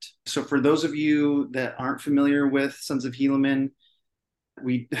about it? So for those of you that aren't familiar with Sons of Helaman,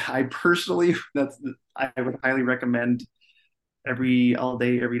 I would highly recommend all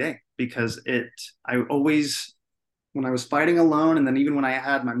day, every day, because I always, when I was fighting alone, and then even when I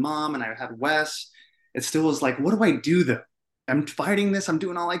had my mom and I had Wes, it still was like, what do I do though? I'm fighting this. I'm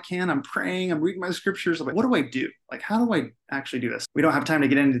doing all I can. I'm praying. I'm reading my scriptures. I'm like, what do I do? Like, how do I actually do this? We don't have time to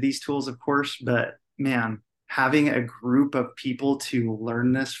get into these tools, of course, but man, having a group of people to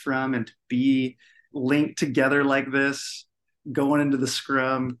learn this from and to be linked together like this, going into the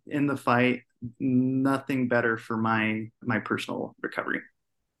scrum, in the fight, nothing better for my personal recovery.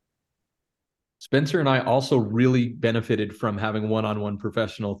 Spencer and I also really benefited from having one-on-one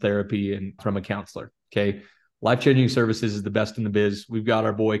professional therapy and from a counselor. Okay. Life Changing Services is the best in the biz. We've got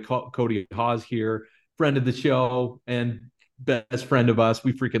our boy Cody Hawes here, friend of the show and best friend of us.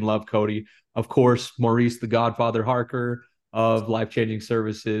 We freaking love Cody. Of course, Maurice, the Godfather Harker of Life Changing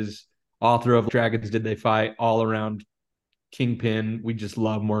Services, author of Dragons Did They Fight, all around kingpin. We just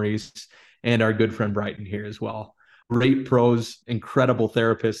love Maurice, and our good friend Brighton here as well. Great pros, incredible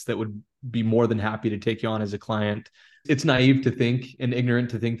therapists that would be more than happy to take you on as a client. It's naive to think and ignorant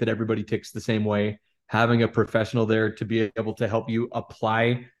to think that everybody ticks the same way. Having a professional there to be able to help you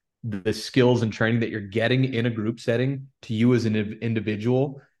apply the skills and training that you're getting in a group setting to you as an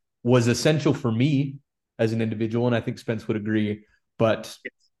individual was essential for me as an individual. And I think Spence would agree, but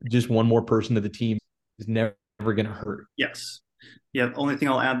just one more person to the team is never going to hurt. Yes. Yeah. The only thing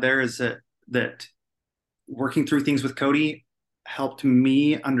I'll add there is that working through things with Cody helped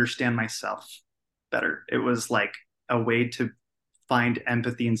me understand myself better. It was like a way to find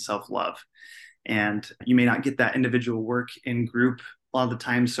empathy and self-love. And you may not get that individual work in group a lot of the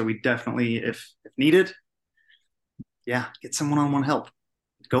time. So we definitely, if needed, get some one-on-one help.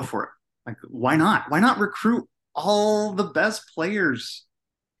 Go for it. Like, why not? Why not recruit all the best players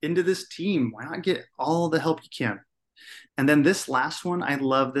into this team? Why not get all the help you can? And then this last one, I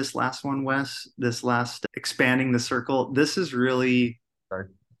love this last one, Wes, this last expanding the circle. This is really, sorry,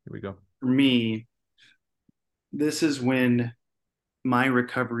 here we go. For me, this is when my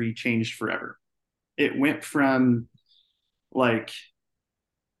recovery changed forever. It went from like,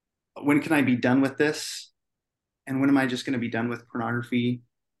 when can I be done with this? And when am I just going to be done with pornography?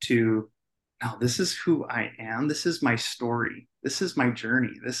 To, no, this is who I am. This is my story. This is my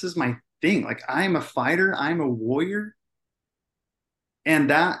journey. This is my thing. Like, I'm a fighter. I'm a warrior. And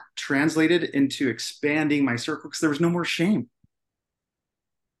that translated into expanding my circle because there was no more shame.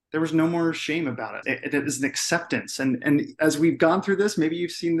 There was no more shame about it. It was an acceptance. And as we've gone through this, maybe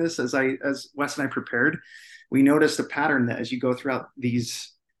you've seen this as Wes and I prepared, we noticed a pattern that as you go throughout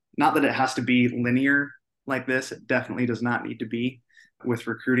these, not that it has to be linear like this, it definitely does not need to be with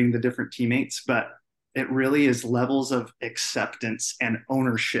recruiting the different teammates, but it really is levels of acceptance and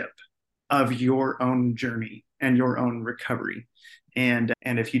ownership of your own journey and your own recovery. And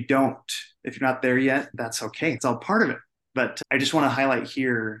if you're not there yet, that's okay. It's all part of it. But I just want to highlight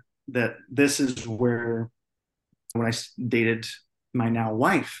here that this is where, when I dated my now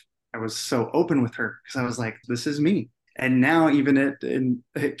wife, I was so open with her because I was like, this is me. And now even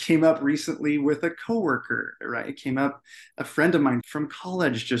it came up recently with a coworker, right? It came up, a friend of mine from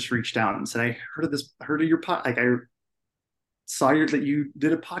college just reached out and said, I heard of your pod, like I saw that you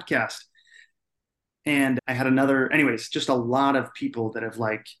did a podcast. And I had anyways, just a lot of people that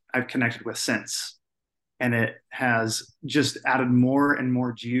I've connected with since. And it has just added more and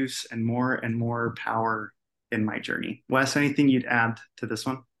more juice and more power in my journey. Wes, anything you'd add to this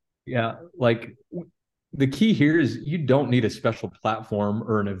one? Yeah, like the key here is you don't need a special platform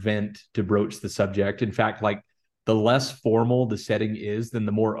or an event to broach the subject. In fact, like the less formal the setting is, then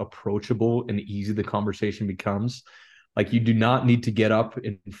the more approachable and easy the conversation becomes. Like, you do not need to get up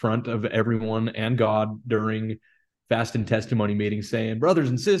in front of everyone and God during fast and testimony meetings saying, brothers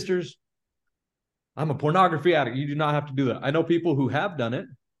and sisters, I'm a pornography addict. You do not have to do that. I know people who have done it.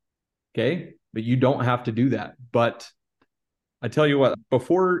 Okay. But you don't have to do that. But I tell you what,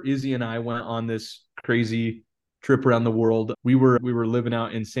 before Izzy and I went on this crazy trip around the world, we were living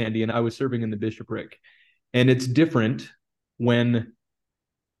out in Sandy and I was serving in the bishopric. And it's different when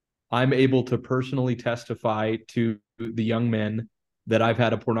I'm able to personally testify to the young men that I've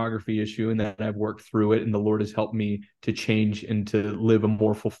had a pornography issue and that I've worked through it. And the Lord has helped me to change and to live a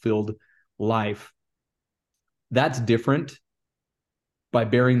more fulfilled life. That's different by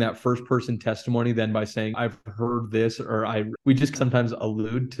bearing that first person testimony than by saying, I've heard this, or we just sometimes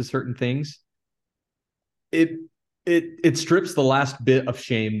allude to certain things. It strips the last bit of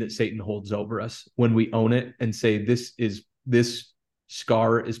shame that Satan holds over us when we own it and say, this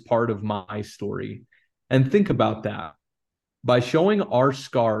scar is part of my story. And think about that. By showing our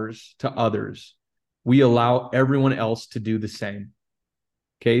scars to others, we allow everyone else to do the same.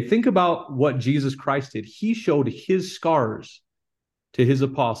 Okay, think about what Jesus Christ did. He showed his scars to his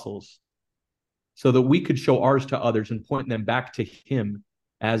apostles so that we could show ours to others and point them back to him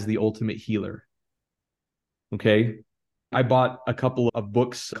as the ultimate healer. Okay. I bought a couple of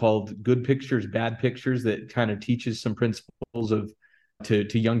books called Good Pictures, Bad Pictures that kind of teaches some principles of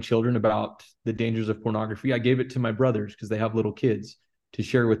to young children about the dangers of pornography. I gave it to my brothers because they have little kids to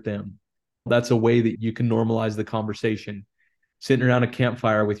share with them. That's a way that you can normalize the conversation. Sitting around a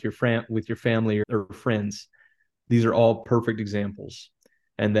campfire with your family or friends. These are all perfect examples.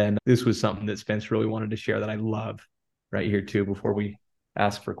 And then this was something that Spence really wanted to share that I love right here too before we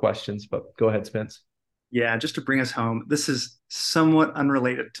ask for questions. But go ahead, Spence. Yeah, just to bring us home, this is somewhat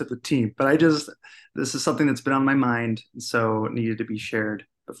unrelated to the team, but this is something that's been on my mind, and so it needed to be shared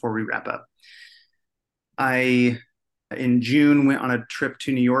before we wrap up. I, in June, went on a trip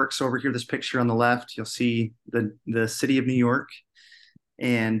to New York. So over here, this picture on the left, you'll see the city of New York.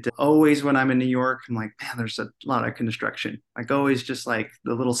 And always when I'm in New York, I'm like, man, there's a lot of construction. Like always just like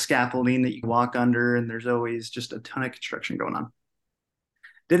the little scaffolding that you walk under, and there's always just a ton of construction going on.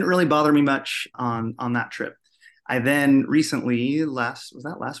 Didn't really bother me much on that trip. I then recently, last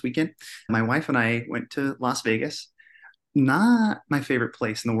weekend, my wife and I went to Las Vegas. Not my favorite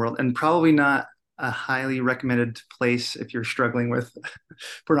place in the world, and probably not a highly recommended place if you're struggling with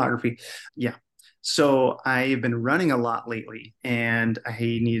pornography. Yeah. So I've been running a lot lately, and I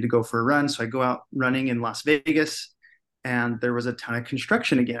needed to go for a run. So I go out running in Las Vegas, and there was a ton of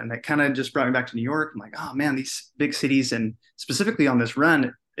construction again. That kind of just brought me back to New York. I'm like, oh man, these big cities, and specifically on this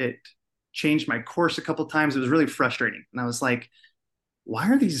run, it changed my course a couple of times. It was really frustrating. And I was like, why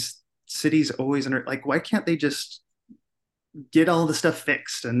are these cities always why can't they just get all the stuff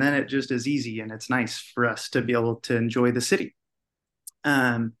fixed? And then it just is easy, and it's nice for us to be able to enjoy the city.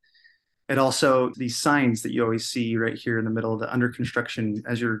 It also, these signs that you always see right here in the middle of the under construction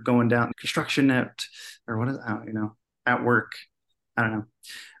as you're going down construction at work. I don't know.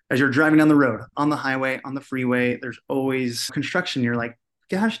 As you're driving down the road, on the highway, on the freeway, there's always construction. You're like,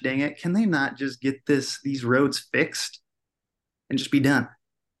 gosh dang it, can they not just get these roads fixed and just be done?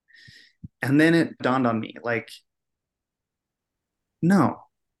 And then it dawned on me, like, no,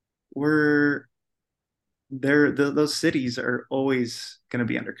 those cities are always going to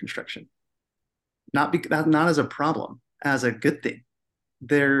be under construction. Not as a problem, as a good thing.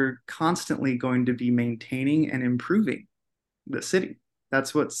 They're constantly going to be maintaining and improving the city.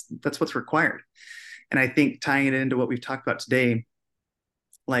 That's what's required. And I think tying it into what we've talked about today,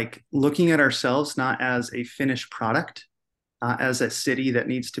 like looking at ourselves not as a finished product, as a city that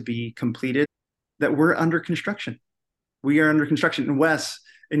needs to be completed, that we're under construction. We are under construction. And Wes,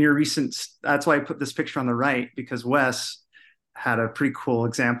 in your that's why I put this picture on the right, because Wes had a pretty cool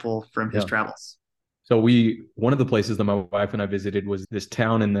example from his travels. So one of the places that my wife and I visited was this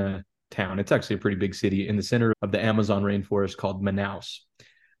town it's actually a pretty big city in the center of the Amazon rainforest called Manaus.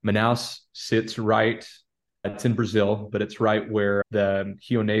 Manaus sits it's in Brazil, but it's right where the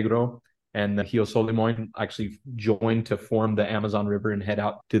Rio Negro and the Rio Solimões actually join to form the Amazon River and head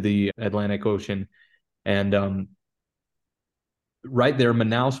out to the Atlantic Ocean. And right there,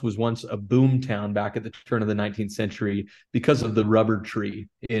 Manaus was once a boom town back at the turn of the 19th century because of the rubber tree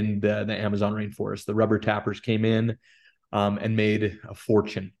in the Amazon rainforest. The rubber tappers came in and made a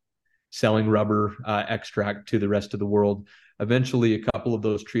fortune selling rubber extract to the rest of the world. Eventually, a couple of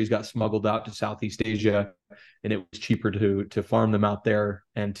those trees got smuggled out to Southeast Asia, and it was cheaper to farm them out there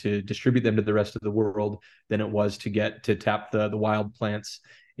and to distribute them to the rest of the world than it was to tap the wild plants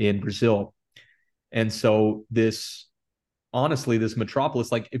in Brazil. And so this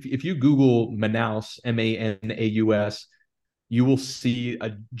metropolis, like if you Google Manaus, Manaus, you will see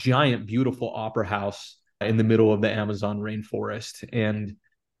a giant, beautiful opera house in the middle of the Amazon rainforest. And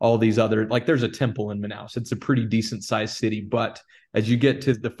all these other, like there's a temple in Manaus. It's a pretty decent sized city. But as you get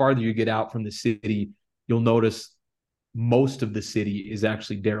the farther you get out from the city, you'll notice most of the city is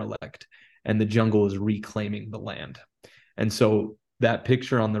actually derelict and the jungle is reclaiming the land. And so that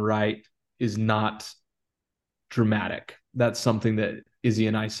picture on the right is not dramatic. That's something that Izzy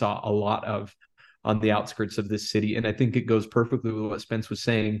and I saw a lot of on the outskirts of this city. And I think it goes perfectly with what Spence was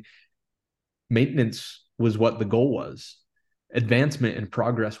saying. Maintenance was what the goal was. Advancement and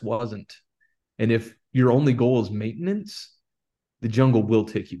progress wasn't. And if your only goal is maintenance, the jungle will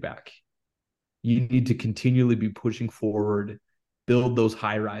take you back. You need to continually be pushing forward, build those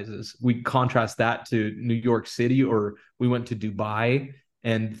high rises. We contrast that to New York City, or we went to Dubai,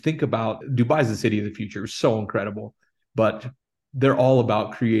 and think about Dubai is the city of the future. It's so incredible, but they're all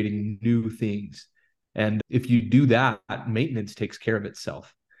about creating new things. And if you do that, maintenance takes care of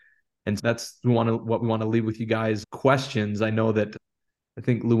itself. And that's what we want to leave with you guys. Questions. I know that I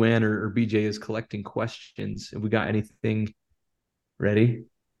think Luann or BJ is collecting questions. Have we got anything Ready?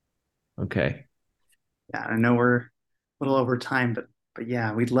 Okay. Yeah, I know we're a little over time, but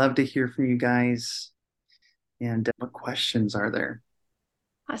yeah, we'd love to hear from you guys. And what questions are there?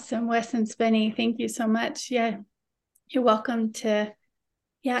 Awesome. Wes and Spenny, thank you so much. Yeah, you're welcome to,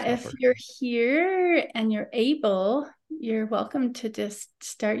 if you're here and you're able, you're welcome to just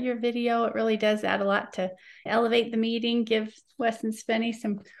start your video. It really does add a lot to elevate the meeting, give Wes and Spenny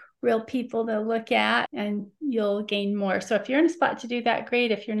some real people to look at, and you'll gain more. So if you're in a spot to do that, great.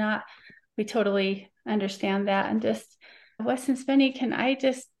 If you're not, we totally understand that. And just, Wes and Spenny, can I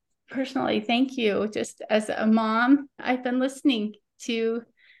just personally thank you? Just as a mom, I've been listening to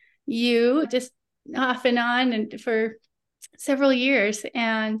you just off and on and for several years.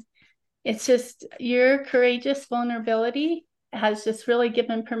 And it's just your courageous vulnerability has just really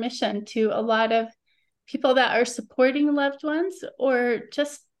given permission to a lot of people that are supporting loved ones, or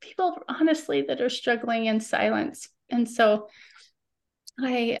just people, honestly, that are struggling in silence. And so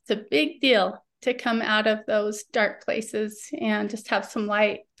it's a big deal to come out of those dark places and just have some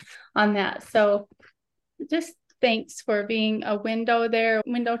light on that. So just thanks for being a window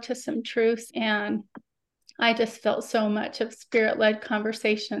to some truth. And I just felt so much of spirit-led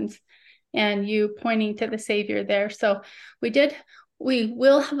conversations and you pointing to the Savior there. So we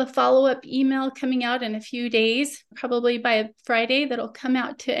will have a follow-up email coming out in a few days, probably by Friday, that'll come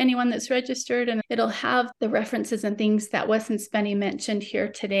out to anyone that's registered, and it'll have the references and things that Wes and Spenny mentioned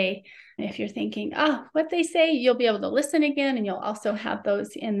here today. And if you're thinking, what they say, you'll be able to listen again, and you'll also have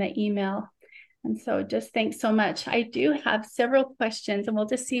those in the email. And so just thanks so much. I do have several questions, and we'll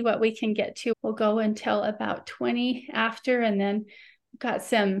just see what we can get to. We'll go until about 20 after, and then we've got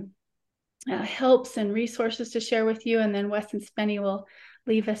some helps and resources to share with you. And then Wes and Spenny will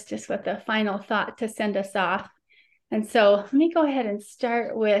leave us just with a final thought to send us off. And so let me go ahead and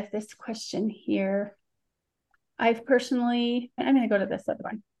start with this question here. I'm going to go to this other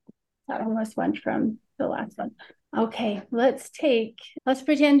one. That one was one from the last one. Okay, let's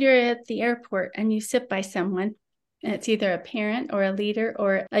pretend you're at the airport and you sit by someone, and it's either a parent or a leader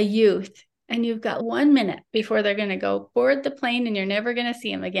or a youth, and you've got 1 minute before they're going to go board the plane and you're never going to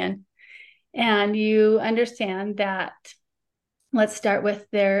see them again. And you understand that, let's start with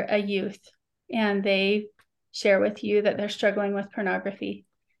they're a youth and they share with you that they're struggling with pornography.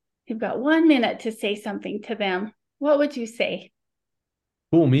 You've got 1 minute to say something to them. What would you say?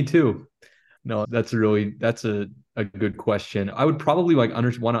 Cool, me too. No, that's a good question. I would probably want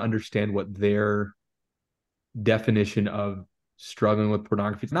to understand what their definition of struggling with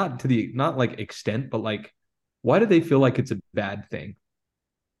pornography is, not like extent, but like, why do they feel like it's a bad thing?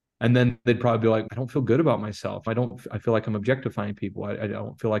 And then they'd probably be like, I don't feel good about myself. I feel like I'm objectifying people. I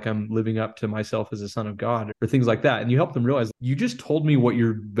don't feel like I'm living up to myself as a son of God, or things like that. And you help them realize, you just told me what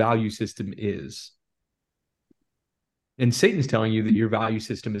your value system is. And Satan's telling you that your value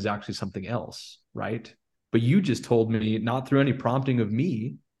system is actually something else, right? But you just told me, not through any prompting of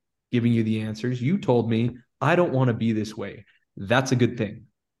me giving you the answers, you told me, I don't want to be this way. That's a good thing.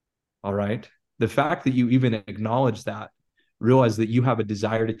 All right. The fact that you even acknowledge that, realize that you have a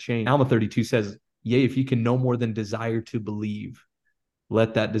desire to change. Alma 32 says, yea, if you can no more than desire to believe,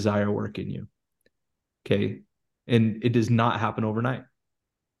 let that desire work in you. Okay. And it does not happen overnight.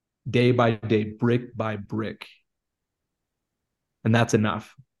 Day by day, brick by brick. And that's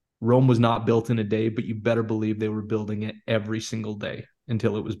enough. Rome was not built in a day, but you better believe they were building it every single day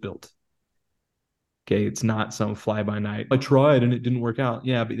until it was built. Okay, it's not some fly by night. I tried and it didn't work out.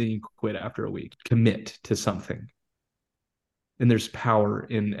 Yeah, but then you quit after a week. Commit to something. And there's power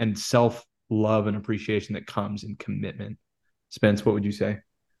in and self-love and appreciation that comes in commitment. Spence, what would you say?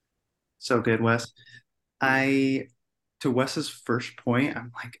 So good, Wes. To Wes's first point,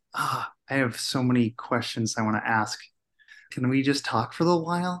 I'm like, I have so many questions I want to ask. Can we just talk for a little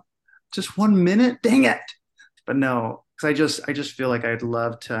while? Just 1 minute? Dang it. But no, because I just feel like I'd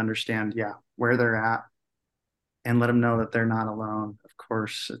love to understand, where they're at, and let them know that they're not alone. Of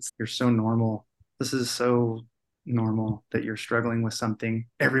course, you're so normal. This is so normal that you're struggling with something.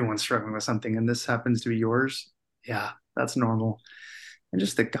 Everyone's struggling with something, and this happens to be yours. Yeah, that's normal. And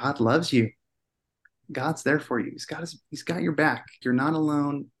just that God loves you. God's there for you. He's got your back. You're not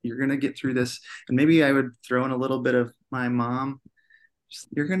alone. You're going to get through this. And maybe I would throw in a little bit of my mom.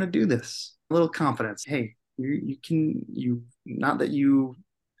 You're going to do this. A little confidence. Hey, not that you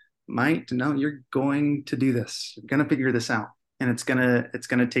might, no, you're going to do this. You're going to figure this out. And it's going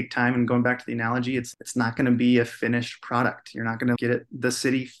to take time. And going back to the analogy, it's not going to be a finished product. You're not going to get the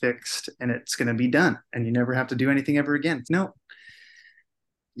city fixed and it's going to be done and you never have to do anything ever again. No.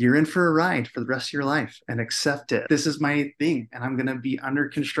 You're in for a ride for the rest of your life, and accept it. This is my thing and I'm going to be under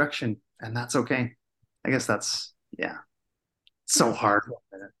construction, and that's okay. I guess it's So hard.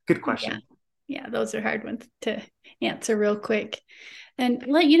 Good question. Yeah, those are hard ones to answer real quick. And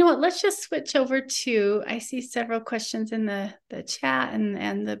you know what, let's just switch over to, I see several questions in the chat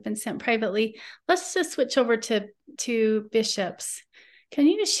and they've been sent privately. Let's just switch over to bishops. Can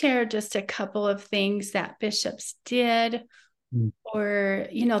you just share just a couple of things that bishops did or,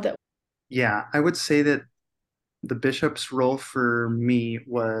 that? Yeah, I would say that the bishop's role for me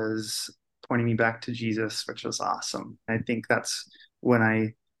was pointing me back to Jesus, which was awesome. I think that's when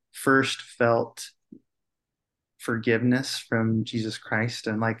I first felt forgiveness from Jesus Christ.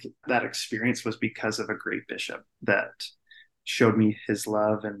 And like that experience was because of a great bishop that showed me his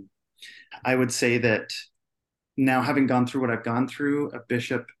love. And I would say that now, having gone through what I've gone through, a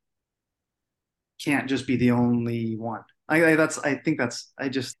bishop can't just be the only one. It's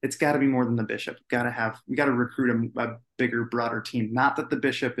got to be more than the bishop. We got to recruit a bigger, broader team. Not that the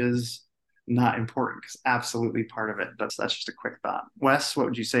bishop is not important, because absolutely part of it. That's just a quick thought. Wes, what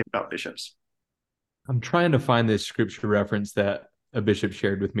would you say about bishops? I'm trying to find this scripture reference that a bishop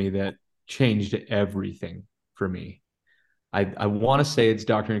shared with me that changed everything for me. I want to say it's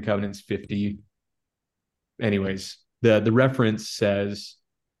Doctrine and Covenants 50. Anyways, the reference says,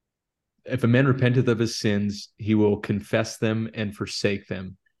 if a man repenteth of his sins, he will confess them and forsake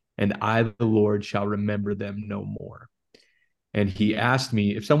them, and I, the Lord, shall remember them no more. And he asked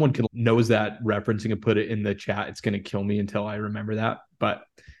me if someone knows that referencing and put it in the chat. It's going to kill me until I remember that. But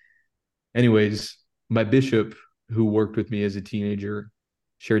anyways, my bishop who worked with me as a teenager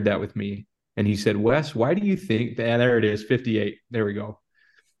shared that with me. And he said, Wes, why do you think that, there it is, 58. There we go.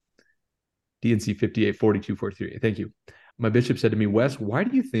 DNC 58, 42, 43. Thank you. My bishop said to me, Wes, why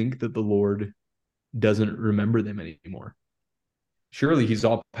do you think that the Lord doesn't remember them anymore? Surely he's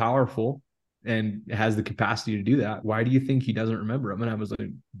all powerful and has the capacity to do that. Why do you think he doesn't remember them? And I was like,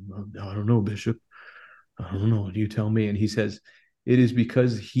 I don't know, Bishop. I don't know. You tell me. And he says, it is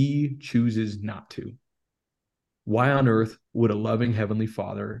because he chooses not to. Why on earth would a loving heavenly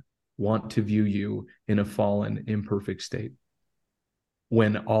Father want to view you in a fallen, imperfect state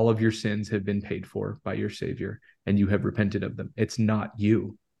when all of your sins have been paid for by your Savior and you have repented of them? It's not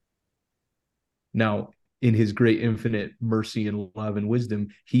you. Now, in his great infinite mercy and love and wisdom,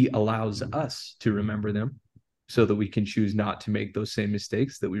 he allows us to remember them so that we can choose not to make those same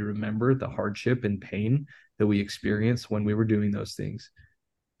mistakes, that we remember the hardship and pain that we experienced when we were doing those things.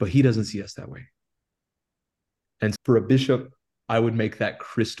 But he doesn't see us that way. And for a bishop, I would make that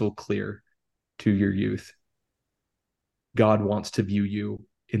crystal clear to your youth. God wants to view you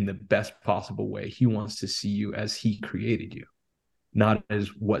in the best possible way. He wants to see you as he created you, not as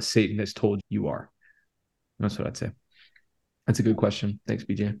what Satan has told you are. That's what I'd say. That's a good question. Thanks,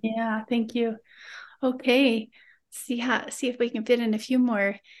 BJ. Yeah, thank you. Okay. See if we can fit in a few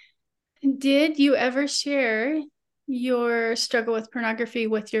more. Did you ever share your struggle with pornography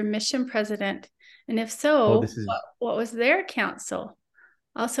with your mission president? And if so, what was their counsel?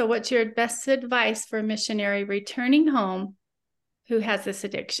 Also, what's your best advice for a missionary returning home who has this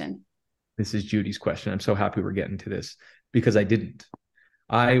addiction? This is Judy's question. I'm so happy we're getting to this because I didn't.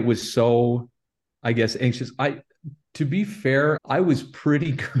 I was so, I guess, anxious. To be fair, I was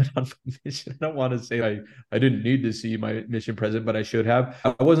pretty good on my mission. I don't want to say I didn't need to see my mission president, but I should have.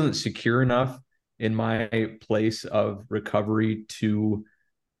 I wasn't secure enough in my place of recovery to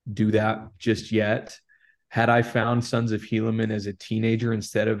do that just yet. Had I found Sons of Helaman as a teenager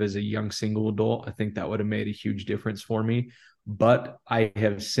instead of as a young single adult, I think that would have made a huge difference for me. But I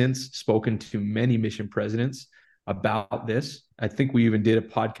have since spoken to many mission presidents about this. I think we even did a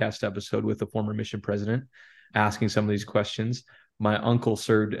podcast episode with a former mission president asking some of these questions. My uncle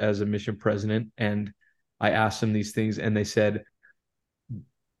served as a mission president, and I asked them these things, and they said,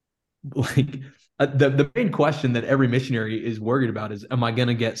 like, the main question that every missionary is worried about is, am I going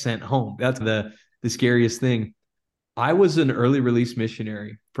to get sent home? That's the scariest thing. I was an early release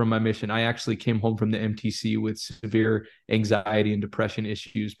missionary from my mission. I actually came home from the MTC with severe anxiety and depression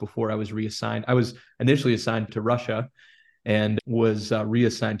issues before I was reassigned. I was initially assigned to Russia and was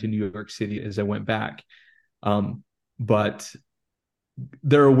reassigned to New York City as I went back. But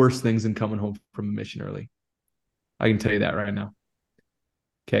there are worse things than coming home from a mission early. I can tell you that right now.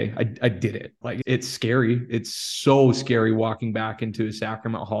 Okay. I did it. Like, it's scary. It's so scary walking back into a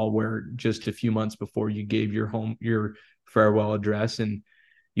sacrament hall where just a few months before you gave your farewell address, and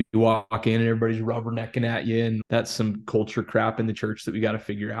you walk in and everybody's rubbernecking at you. And that's some culture crap in the church that we got to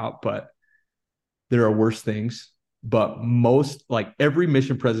figure out. But there are worse things. But like every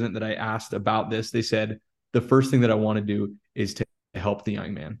mission president that I asked about this, they said, the first thing that I want to do is to help the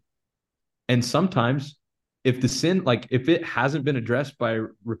young man. And sometimes if the sin, like if it hasn't been addressed by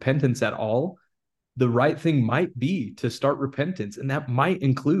repentance at all, the right thing might be to start repentance. And that might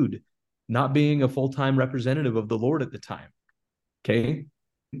include not being a full-time representative of the Lord at the time. Okay.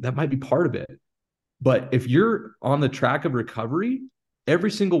 That might be part of it. But if you're on the track of recovery,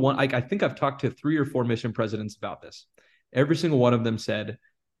 every single one, I think I've talked to 3 or 4 mission presidents about this. Every single one of them said,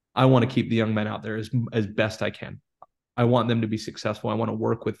 I want to keep the young men out there as best I can. I want them to be successful. I want to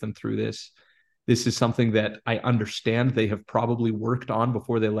work with them through this. This is something that I understand they have probably worked on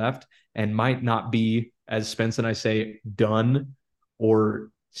before they left and might not be, as Spence and I say, done, or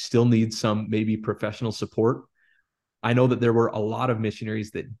still need some maybe professional support. I know that there were a lot of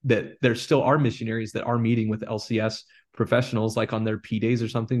missionaries that there still are missionaries that are meeting with LCS professionals, like on their P days or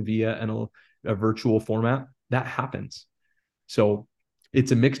something via a virtual format. That happens. So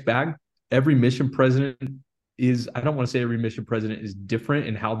it's a mixed bag. Every mission president I don't want to say every mission president is different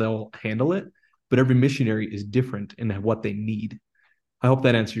in how they'll handle it, but every missionary is different in what they need. I hope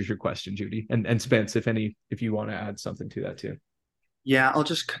that answers your question, Judy. And Spence, if you want to add something to that too. Yeah, I'll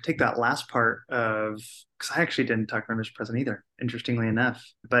just take that last part because I actually didn't talk to my mission president either, interestingly enough.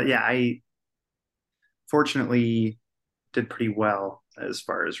 But yeah, I fortunately did pretty well as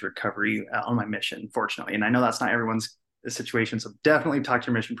far as recovery on my mission, fortunately. And I know that's not everyone's situation. So definitely talk to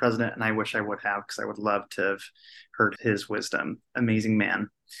your mission president. And I wish I would have, because I would love to have heard his wisdom. Amazing man.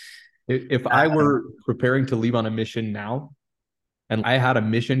 If I were preparing to leave on a mission now, and I had a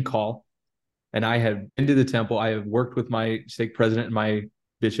mission call, and I had been to the temple, I have worked with my stake president and my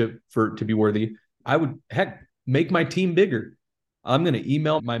bishop to be worthy, I would, make my team bigger. I'm going to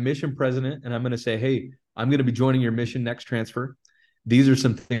email my mission president and I'm going to say, hey, I'm going to be joining your mission next transfer. These are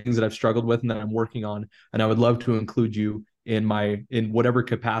some things that I've struggled with and that I'm working on, and I would love to include you in whatever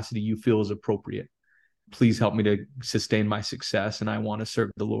capacity you feel is appropriate. Please help me to sustain my success, and I want to serve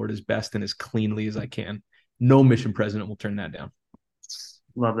the Lord as best and as cleanly as I can. No mission president will turn that down.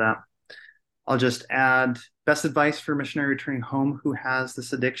 Love that. I'll just add best advice for a missionary returning home who has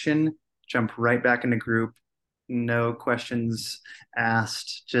this addiction: jump right back into group. No questions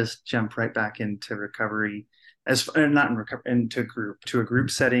asked. Just jump right back into recovery, not in recovery, into a group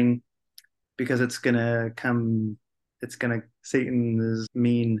setting, because Satan's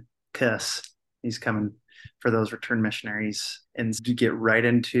mean cuss. He's coming for those return missionaries, and to get right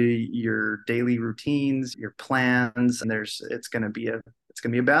into your daily routines, your plans, and it's gonna be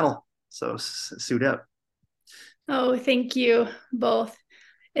a battle. So suit up. Oh, thank you both.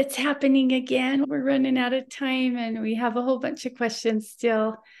 It's happening again. We're running out of time and we have a whole bunch of questions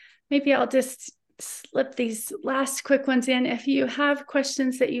still. Maybe I'll just slip these last quick ones in. If you have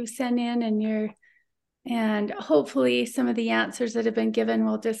questions that you've sent in and hopefully some of the answers that have been given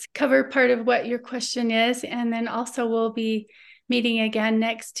will just cover part of what your question is. And then also we'll be meeting again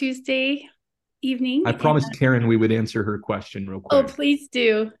next Tuesday evening. I promised Karen we would answer her question real quick. Oh, please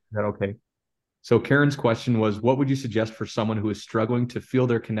do. Is that okay? So Karen's question was, what would you suggest for someone who is struggling to feel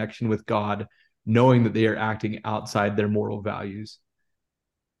their connection with God, knowing that they are acting outside their moral values?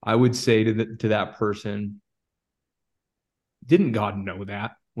 I would say to that person, didn't God know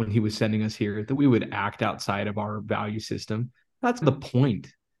that when he was sending us here, that we would act outside of our value system? That's the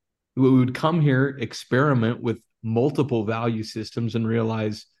point. We would come here, experiment with multiple value systems, and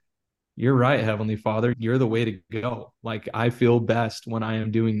realize, you're right, Heavenly Father, you're the way to go. Like, I feel best when I am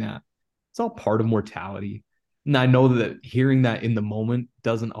doing that. It's all part of mortality. And I know that hearing that in the moment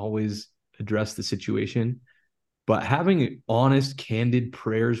doesn't always address the situation, but having honest, candid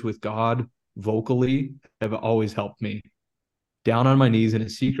prayers with God vocally have always helped me. Down on my knees in a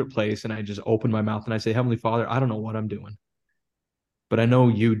secret place, and I just open my mouth and I say, Heavenly Father, I don't know what I'm doing, but I know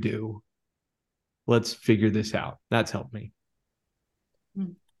you do. Let's figure this out. That's helped me.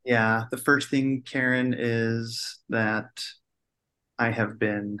 Yeah, the first thing, Karen, is that I have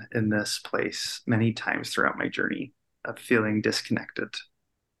been in this place many times throughout my journey of feeling disconnected,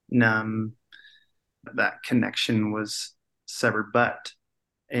 numb. That connection was severed, but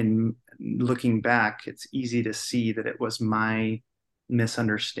in looking back, it's easy to see that it was my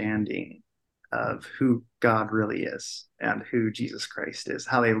misunderstanding of who God really is and who Jesus Christ is,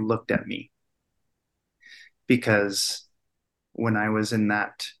 how they looked at me. Because when I was in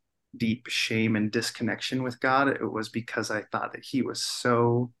that deep shame and disconnection with God, it was because I thought that he was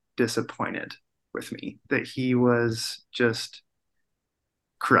so disappointed with me, that he was just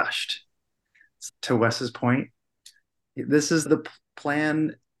crushed. To Wes's point, this is the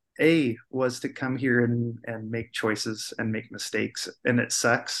plan A, was to come here and make choices and make mistakes, and it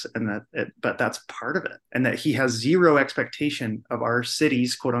sucks, but that's part of it. And that he has zero expectation of our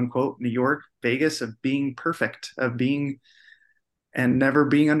cities, quote unquote, New York, Vegas, of being perfect, and never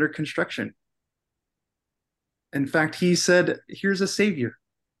being under construction. In fact, he said, here's a savior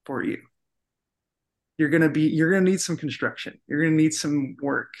for you. you're gonna need some construction. You're gonna need some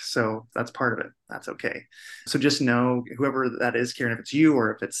work. So that's part of it. That's okay. So just know, whoever that is, Karen, if it's you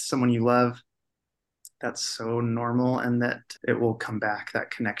or if it's someone you love, that's so normal, and that it will come back. That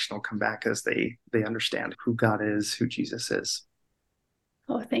connection will come back as they understand who God is, who Jesus is.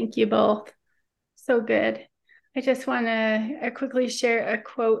 Oh, thank you both. So good. I just want to quickly share a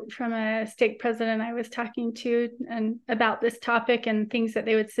quote from a stake president I was talking to and about this topic and things that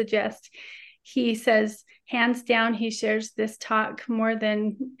they would suggest. He says, hands down, he shares this talk more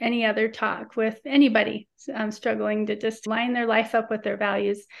than any other talk with anybody struggling to just line their life up with their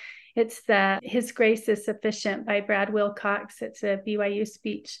values. It's His Grace is Sufficient by Brad Wilcox. It's a BYU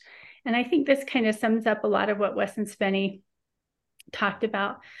speech. And I think this kind of sums up a lot of what Wes and Spenny talked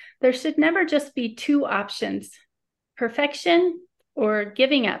about. There should never just be two options, perfection or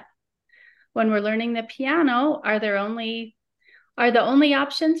giving up. When we're learning the piano, are the only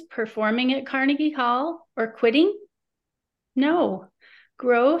options performing at Carnegie Hall or quitting? No.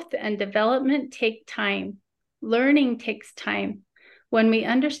 Growth and development take time. Learning takes time. When we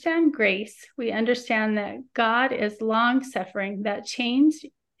understand grace, we understand that God is long-suffering, that change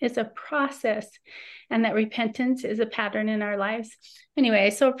is a process, and that repentance is a pattern in our lives. Anyway, I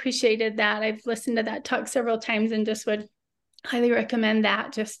so appreciated that. I've listened to that talk several times and just would highly recommend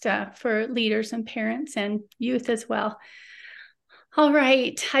that just for leaders and parents and youth as well. All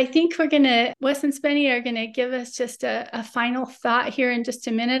right. I think Wes and Spenny are going to give us just a final thought here in just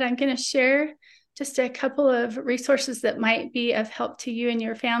a minute. I'm going to share just a couple of resources that might be of help to you and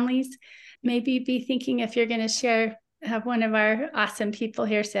your families. Maybe be thinking, if you're going to share, one of our awesome people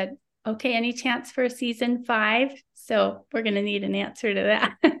here said, okay, any chance for a season 5? So we're going to need an answer to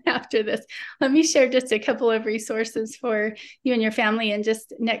that after this. Let me share just a couple of resources for you and your family in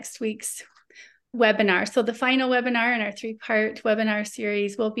just next week's webinar. So the final webinar in our 3-part webinar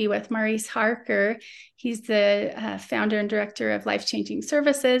series will be with Maurice Harker. He's the founder and director of Life Changing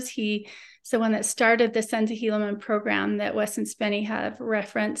Services. He's the one that started the Sons of Helaman program that Wes and Spenny have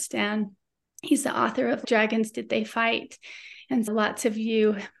referenced, and he's the author of Dragons Did They Fight? And lots of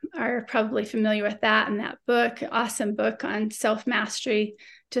you are probably familiar with that and that book. Awesome book on self-mastery,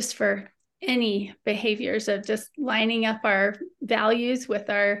 just for any behaviors of just lining up our values with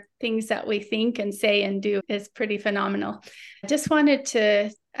our things that we think and say and do is pretty phenomenal. I just wanted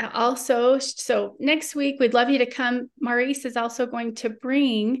to so next week, we'd love you to come. Maurice is also going to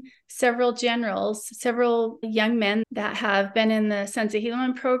bring several generals, several young men that have been in the Sons of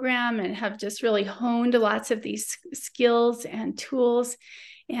Helaman program and have just really honed lots of these skills and tools.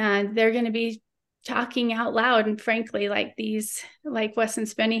 And they're going to be talking out loud and frankly, like Wes and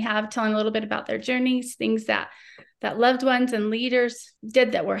Spenny have, telling a little bit about their journeys, things that loved ones and leaders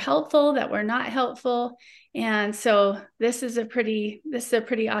did that were helpful, that were not helpful. And so this is a pretty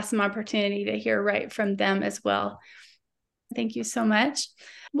awesome opportunity to hear right from them as well. Thank you so much.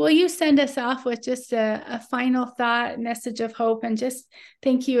 Will you send us off with just a final thought, message of hope, and just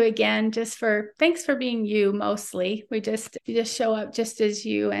thank you again, thanks for being you mostly. You just show up just as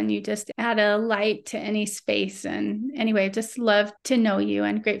you, and you just add a light to any space. And anyway, just love to know you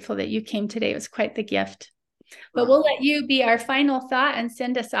and grateful that you came today. It was quite the gift. But we'll let you be our final thought and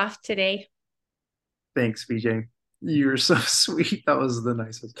send us off today. Thanks, BJ. You're so sweet. That was the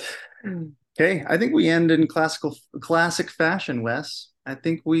nicest. Okay, I think we end in classic fashion, Wes. I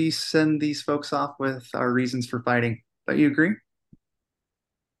think we send these folks off with our reasons for fighting. Don't you agree?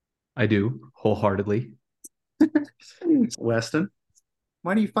 I do, wholeheartedly. Weston,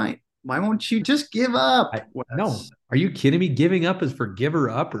 why do you fight? Why won't you just give up? No, are you kidding me? Giving up is for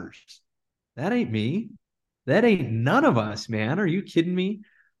giver-uppers. That ain't me. That ain't none of us, man. Are you kidding me?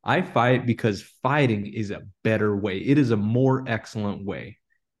 I fight because fighting is a better way. It is a more excellent way,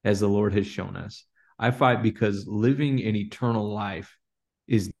 as the Lord has shown us. I fight because living an eternal life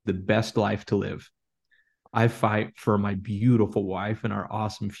is the best life to live. I fight for my beautiful wife and our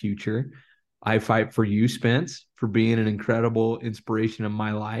awesome future. I fight for you, Spence, for being an incredible inspiration in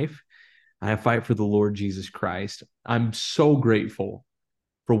my life. I fight for the Lord Jesus Christ. I'm so grateful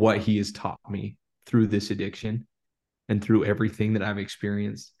for what he has taught me through this addiction and through everything that I've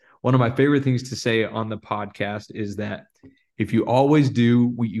experienced. One of my favorite things to say on the podcast is that if you always do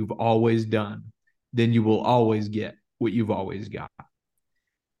what you've always done, then you will always get what you've always got.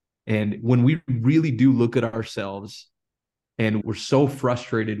 And when we really do look at ourselves and we're so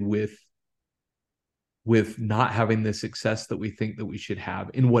frustrated with not having the success that we think that we should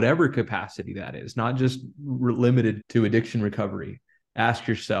have in whatever capacity that is, not just limited to addiction recovery, ask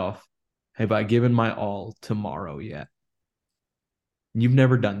yourself, have I given my all tomorrow yet? You've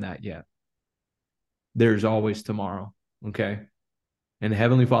never done that yet. There's always tomorrow, okay? And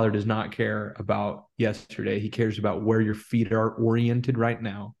Heavenly Father does not care about yesterday. He cares about where your feet are oriented right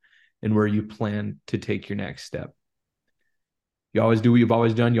now and where you plan to take your next step. You always do what you've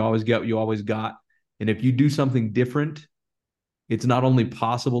always done. You always get what you always got. And if you do something different, it's not only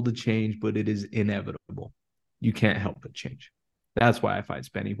possible to change, but it is inevitable. You can't help but change. That's why I fight,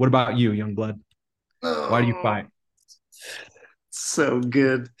 Spenny. What about you, young blood? Why do you fight? So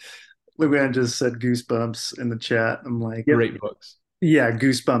good. Luann just said Goosebumps in the chat. I'm like, yep. Great books. Yeah,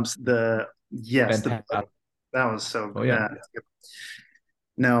 Goosebumps. That was so good. Oh, yeah.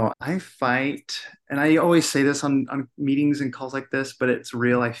 No, I fight, and I always say this on meetings and calls like this, but it's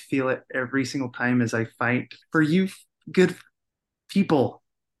real. I feel it every single time as I fight for you good people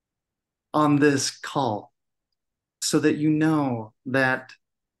on this call, so that you know that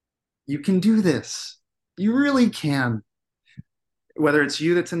you can do this. You really can. Whether it's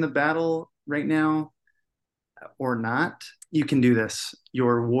you that's in the battle right now or not, you can do this.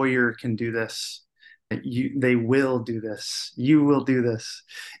 Your warrior can do this. They will do this. You will do this.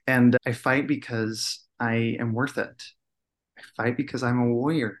 And I fight because I am worth it. I fight because I'm a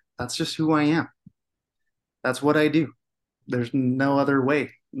warrior. That's just who I am. That's what I do. There's no other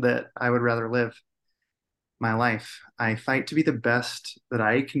way that I would rather live my life. I fight to be the best that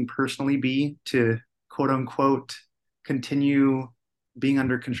I can personally be, to quote unquote continue being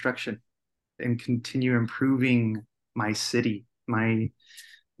under construction and continue improving my city, my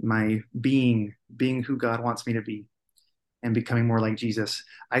being who God wants me to be, and becoming more like Jesus.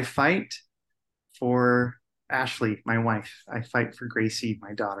 I fight for Ashley, my wife. I fight for Gracie,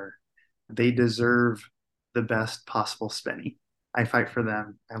 my daughter. They deserve the best possible Spenny. I fight for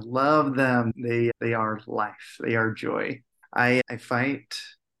them. I love them. They are life. They are joy. I fight.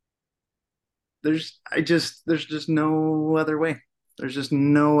 There's just no other way. There's just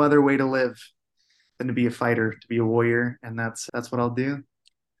no other way to live than to be a fighter, to be a warrior, and that's what I'll do.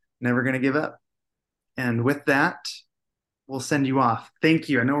 Never going to give up. And with that, we'll send you off. Thank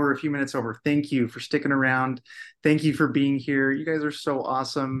you. I know we're a few minutes over. Thank you for sticking around. Thank you for being here. You guys are so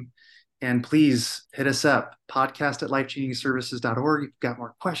awesome. And please hit us up, podcast@lifechangingservices.org. If you've got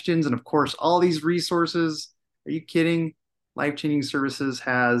more questions, and of course, all these resources. Are you kidding? Life Changing Services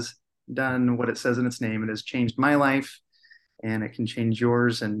has done what it says in its name. It has changed my life, and it can change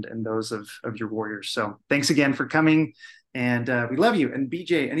yours and those of your warriors. So thanks again for coming. And we love you. And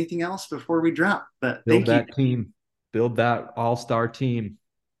BJ, anything else before we drop? But build that team. Build that all-star team.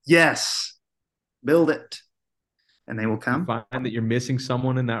 Yes. Build it. And they will come. You find that you're missing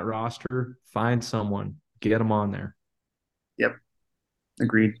someone in that roster, find someone. Get them on there. Yep.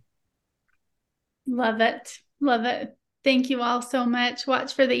 Agreed. Love it. Love it. Thank you all so much.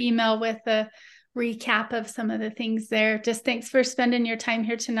 Watch for the email with the recap of some of the things there. Just thanks for spending your time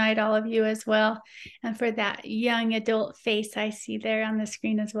here tonight, all of you as well. And for that young adult face I see there on the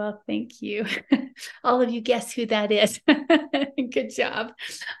screen as well. Thank you. All of you guess who that is. Good job.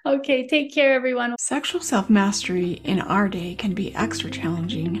 Okay, take care, everyone. Sexual self-mastery in our day can be extra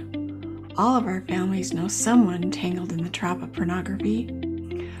challenging. All of our families know someone tangled in the trap of pornography.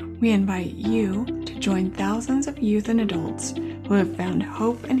 We invite you to join thousands of youth and adults who have found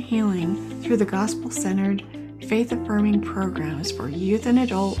hope and healing through the gospel-centered, faith-affirming programs for youth and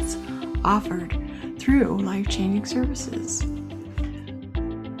adults offered through Life Changing Services.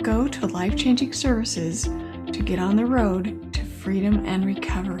 Go to Life Changing Services to get on the road to freedom and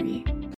recovery.